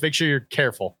 So just make sure you're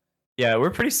careful. Yeah,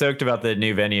 we're pretty stoked about the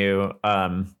new venue.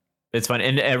 It's fun.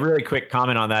 And a really quick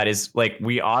comment on that is like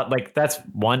that's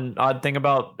one odd thing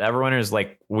about Everwinter is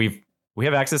like we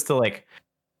have access to like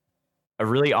a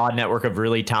really odd network of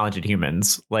really talented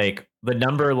humans. Like the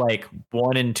number like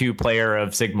 1 and 2 player of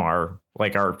Sigmar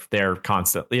like are there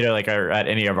constantly, like are at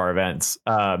any of our events.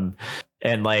 And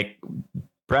like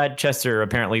Brad Chester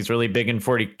apparently is really big in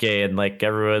 40K, and like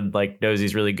everyone like knows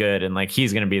he's really good, and like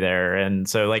he's going to be there. And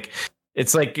so like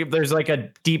it's like there's like a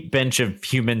deep bench of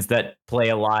humans that play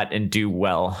a lot and do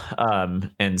well.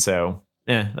 And so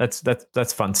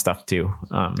that's fun stuff too.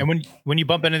 And when you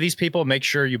bump into these people, make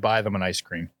sure you buy them an ice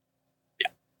cream. Yeah.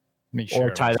 Make sure.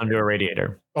 Or tie them to a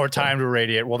radiator.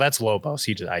 Well, that's Lobos.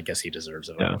 I guess he deserves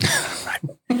it. Yeah.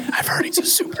 I've heard he's a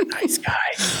super nice guy.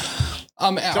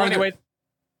 So anyway.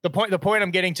 The point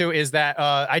I'm getting to is that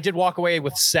I did walk away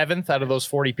with 7th out of those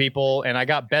 40 people, and I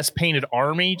got best painted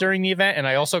army during the event, and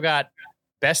I also got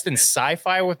best in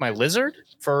sci-fi with my lizard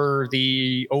for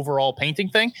the overall painting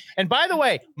thing. And by the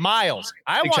way, Miles,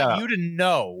 I want you to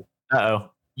know,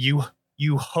 you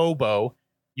hobo,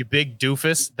 you big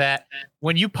doofus, that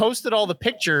when you posted all the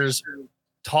pictures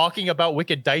talking about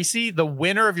Wicked Dicey, the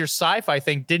winner of your sci-fi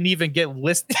thing didn't even get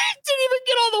listed, didn't even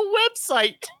get on the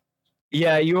website.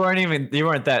 Yeah, you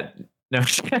weren't that. No. You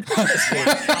just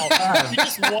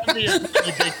won me, you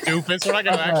big doofus. We're not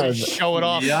going to actually show it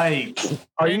off. Yikes.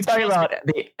 Are you talking about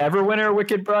the Everwinter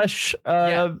Wicked Brush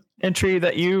entry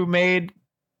that you made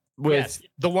with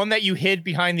the one that you hid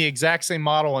behind the exact same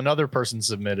model another person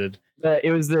submitted?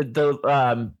 It was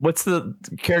the what's the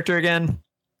character again?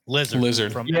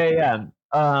 Lizard.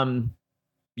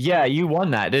 Yeah. You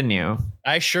won that, didn't you?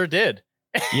 I sure did.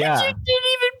 Yeah. You didn't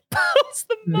even post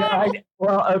the model.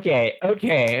 Okay.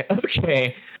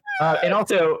 And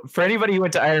also, for anybody who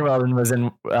went to Ironwell and was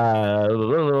in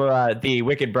the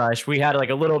Wicked Brush, we had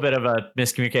like a little bit of a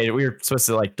miscommunication. We were supposed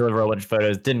to like deliver a bunch of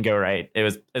photos, didn't go right.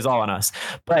 It was all on us.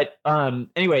 But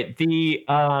anyway, the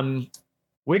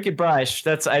Wicked Brush.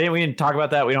 We didn't talk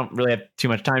about that. We don't really have too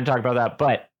much time to talk about that.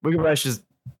 But Wicked Brush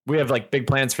we have like big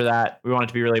plans for that. We want it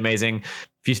to be really amazing.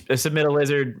 If you submit a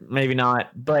lizard, maybe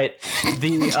not, but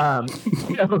the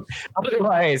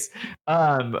otherwise,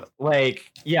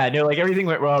 everything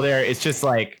went well there. It's just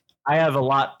like I have a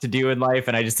lot to do in life,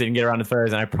 and I just didn't get around to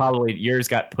photos, and yours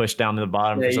got pushed down to the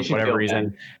bottom for whatever reason.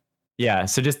 Bad. Yeah,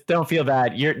 so just don't feel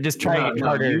bad. You're just trying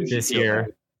harder this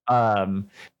year, and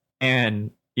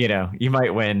you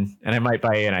might win, and I might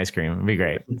buy you an ice cream. It'd be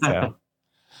great.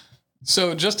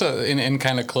 So just in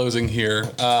kind of closing here.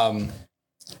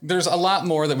 there's a lot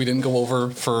more that we didn't go over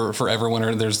for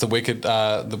Everwinter. There's the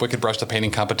Wicked Brush to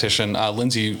Painting competition.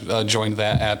 Lindsay joined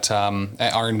that at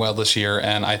Ironwell this year,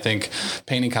 and I think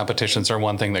painting competitions are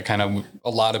one thing that kind of a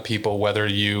lot of people, whether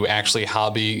you actually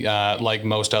hobby like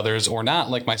most others or not,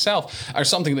 like myself, are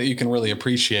something that you can really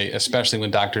appreciate, especially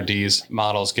when Dr. D's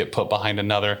models get put behind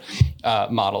another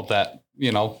model that,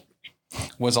 you know,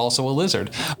 was also a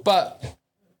lizard. But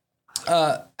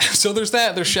so there's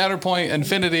that. There's Shatterpoint,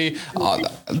 Infinity,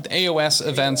 AOS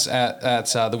events at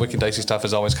the Wicked Dicey stuff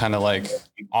is always kind of like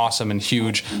awesome and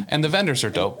huge, and the vendors are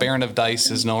dope. Baron of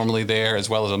Dice is normally there, as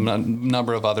well as a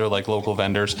number of other like local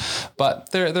vendors,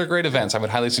 but they're great events. I would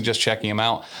highly suggest checking them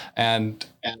out, and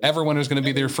Everwinter is going to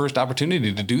be their first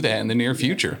opportunity to do that in the near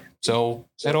future. So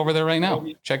head over there right now.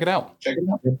 Check it out.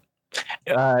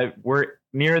 We're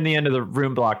nearing the end of the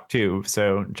room block too,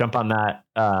 so jump on that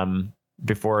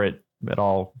before it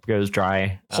all goes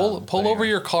dry. Pull over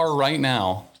your car right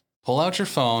now. Pull out your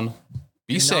phone.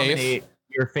 Be safe.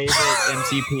 Your favorite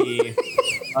MCP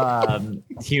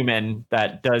human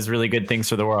that does really good things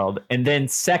for the world. And then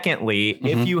secondly,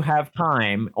 if you have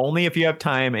time, only if you have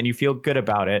time and you feel good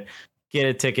about it, get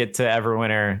a ticket to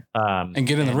Everwinter. And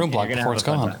get in the room block before it's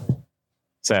gone.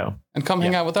 So, and come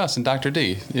hang out with us and Dr.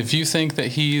 D. If you think that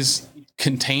he's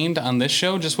contained on this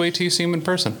show, just wait till you see him in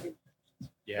person.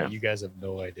 Yeah, you guys have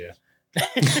no idea.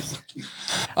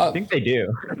 I think they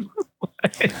do.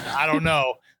 I don't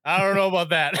know about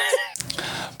that.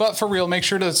 But for real, make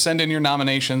sure to send in your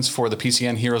nominations for the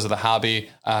PCN Heroes of the Hobby.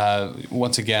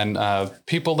 Once again,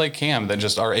 people like Cam that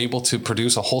just are able to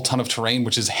produce a whole ton of terrain,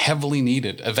 which is heavily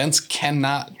needed. Events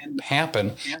cannot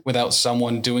happen without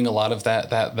someone doing a lot of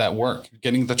that work,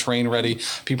 getting the terrain ready.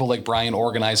 People like Brian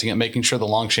organizing it, making sure the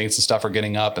long chains and stuff are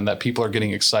getting up and that people are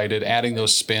getting excited, adding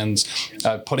those spins,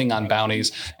 putting on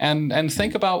bounties, and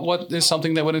think about what is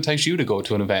something that would entice you to go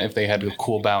to an event if they had a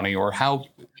cool bounty, or how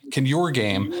can your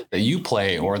game that you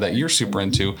play or that you're super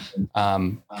into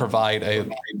provide a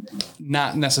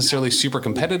not necessarily super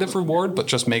competitive reward, but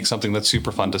just make something that's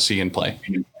super fun to see and play.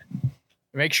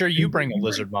 Make sure you bring a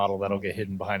lizard model that'll get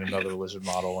hidden behind another lizard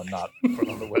model and not put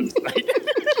on the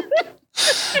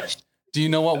website. Do you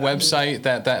know what website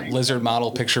that lizard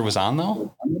model picture was on,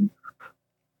 though?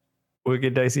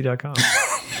 WickedDicey.com.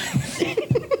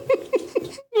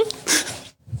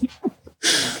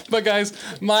 But guys,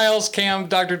 Miles, Cam,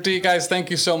 Dr. D, guys, thank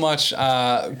you so much.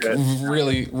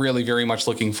 Really, really very much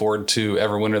looking forward to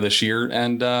Everwinter this year.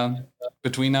 And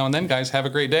between now and then, guys, have a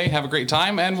great day, have a great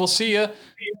time, and we'll see you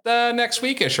next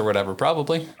weekish or whatever,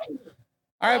 probably.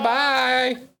 All right,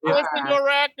 bye. Listen to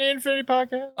Arachne Infinity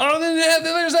Podcast. Oh,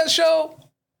 there's that show.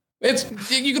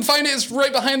 You can find it. It's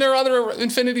right behind their other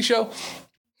Infinity show.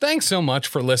 Thanks so much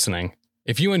for listening.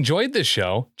 If you enjoyed this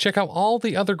show, check out all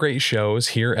the other great shows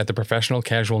here at the Professional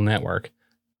Casual Network.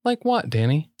 Like what,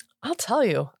 Danny? I'll tell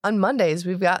you. On Mondays,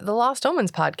 we've got the Lost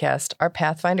Omens podcast, our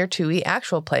Pathfinder 2e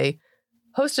actual play,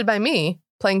 hosted by me,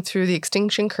 playing through the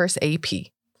Extinction Curse AP.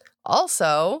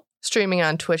 Also, streaming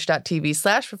on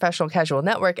twitch.tv/Professional Casual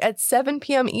Network at 7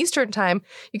 p.m. Eastern Time,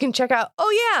 you can check out,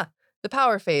 the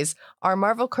Power Phase, our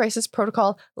Marvel Crisis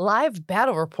Protocol live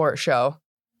battle report show.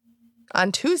 On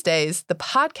Tuesdays, the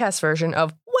podcast version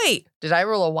of Wait, Did I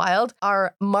Roll a Wild?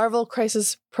 Our Marvel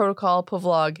Crisis Protocol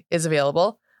vlog is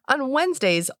available. On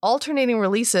Wednesdays, alternating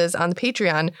releases on the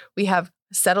Patreon, we have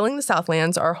Settling the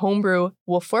Southlands, our homebrew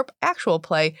Wolfthorpe actual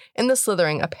play, and The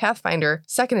Slithering, a Pathfinder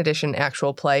 2nd edition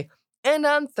actual play. And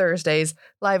on Thursdays,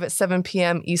 live at 7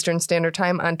 p.m. Eastern Standard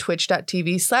Time on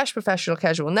twitch.tv/Professional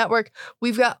Casual Network,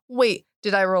 we've got Wait,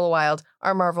 Did I Roll a Wild?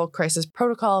 Our Marvel Crisis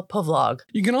Protocol vlog.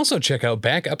 You can also check out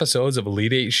back episodes of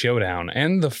Elite 8 Showdown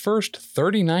and the first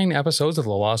 39 episodes of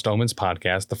the Lost Omens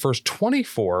podcast, the first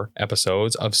 24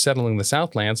 episodes of Settling the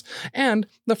Southlands, and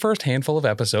the first handful of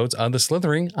episodes of The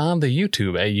Slithering on the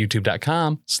YouTube at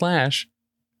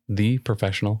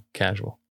youtube.com/TheProfessionalCasual.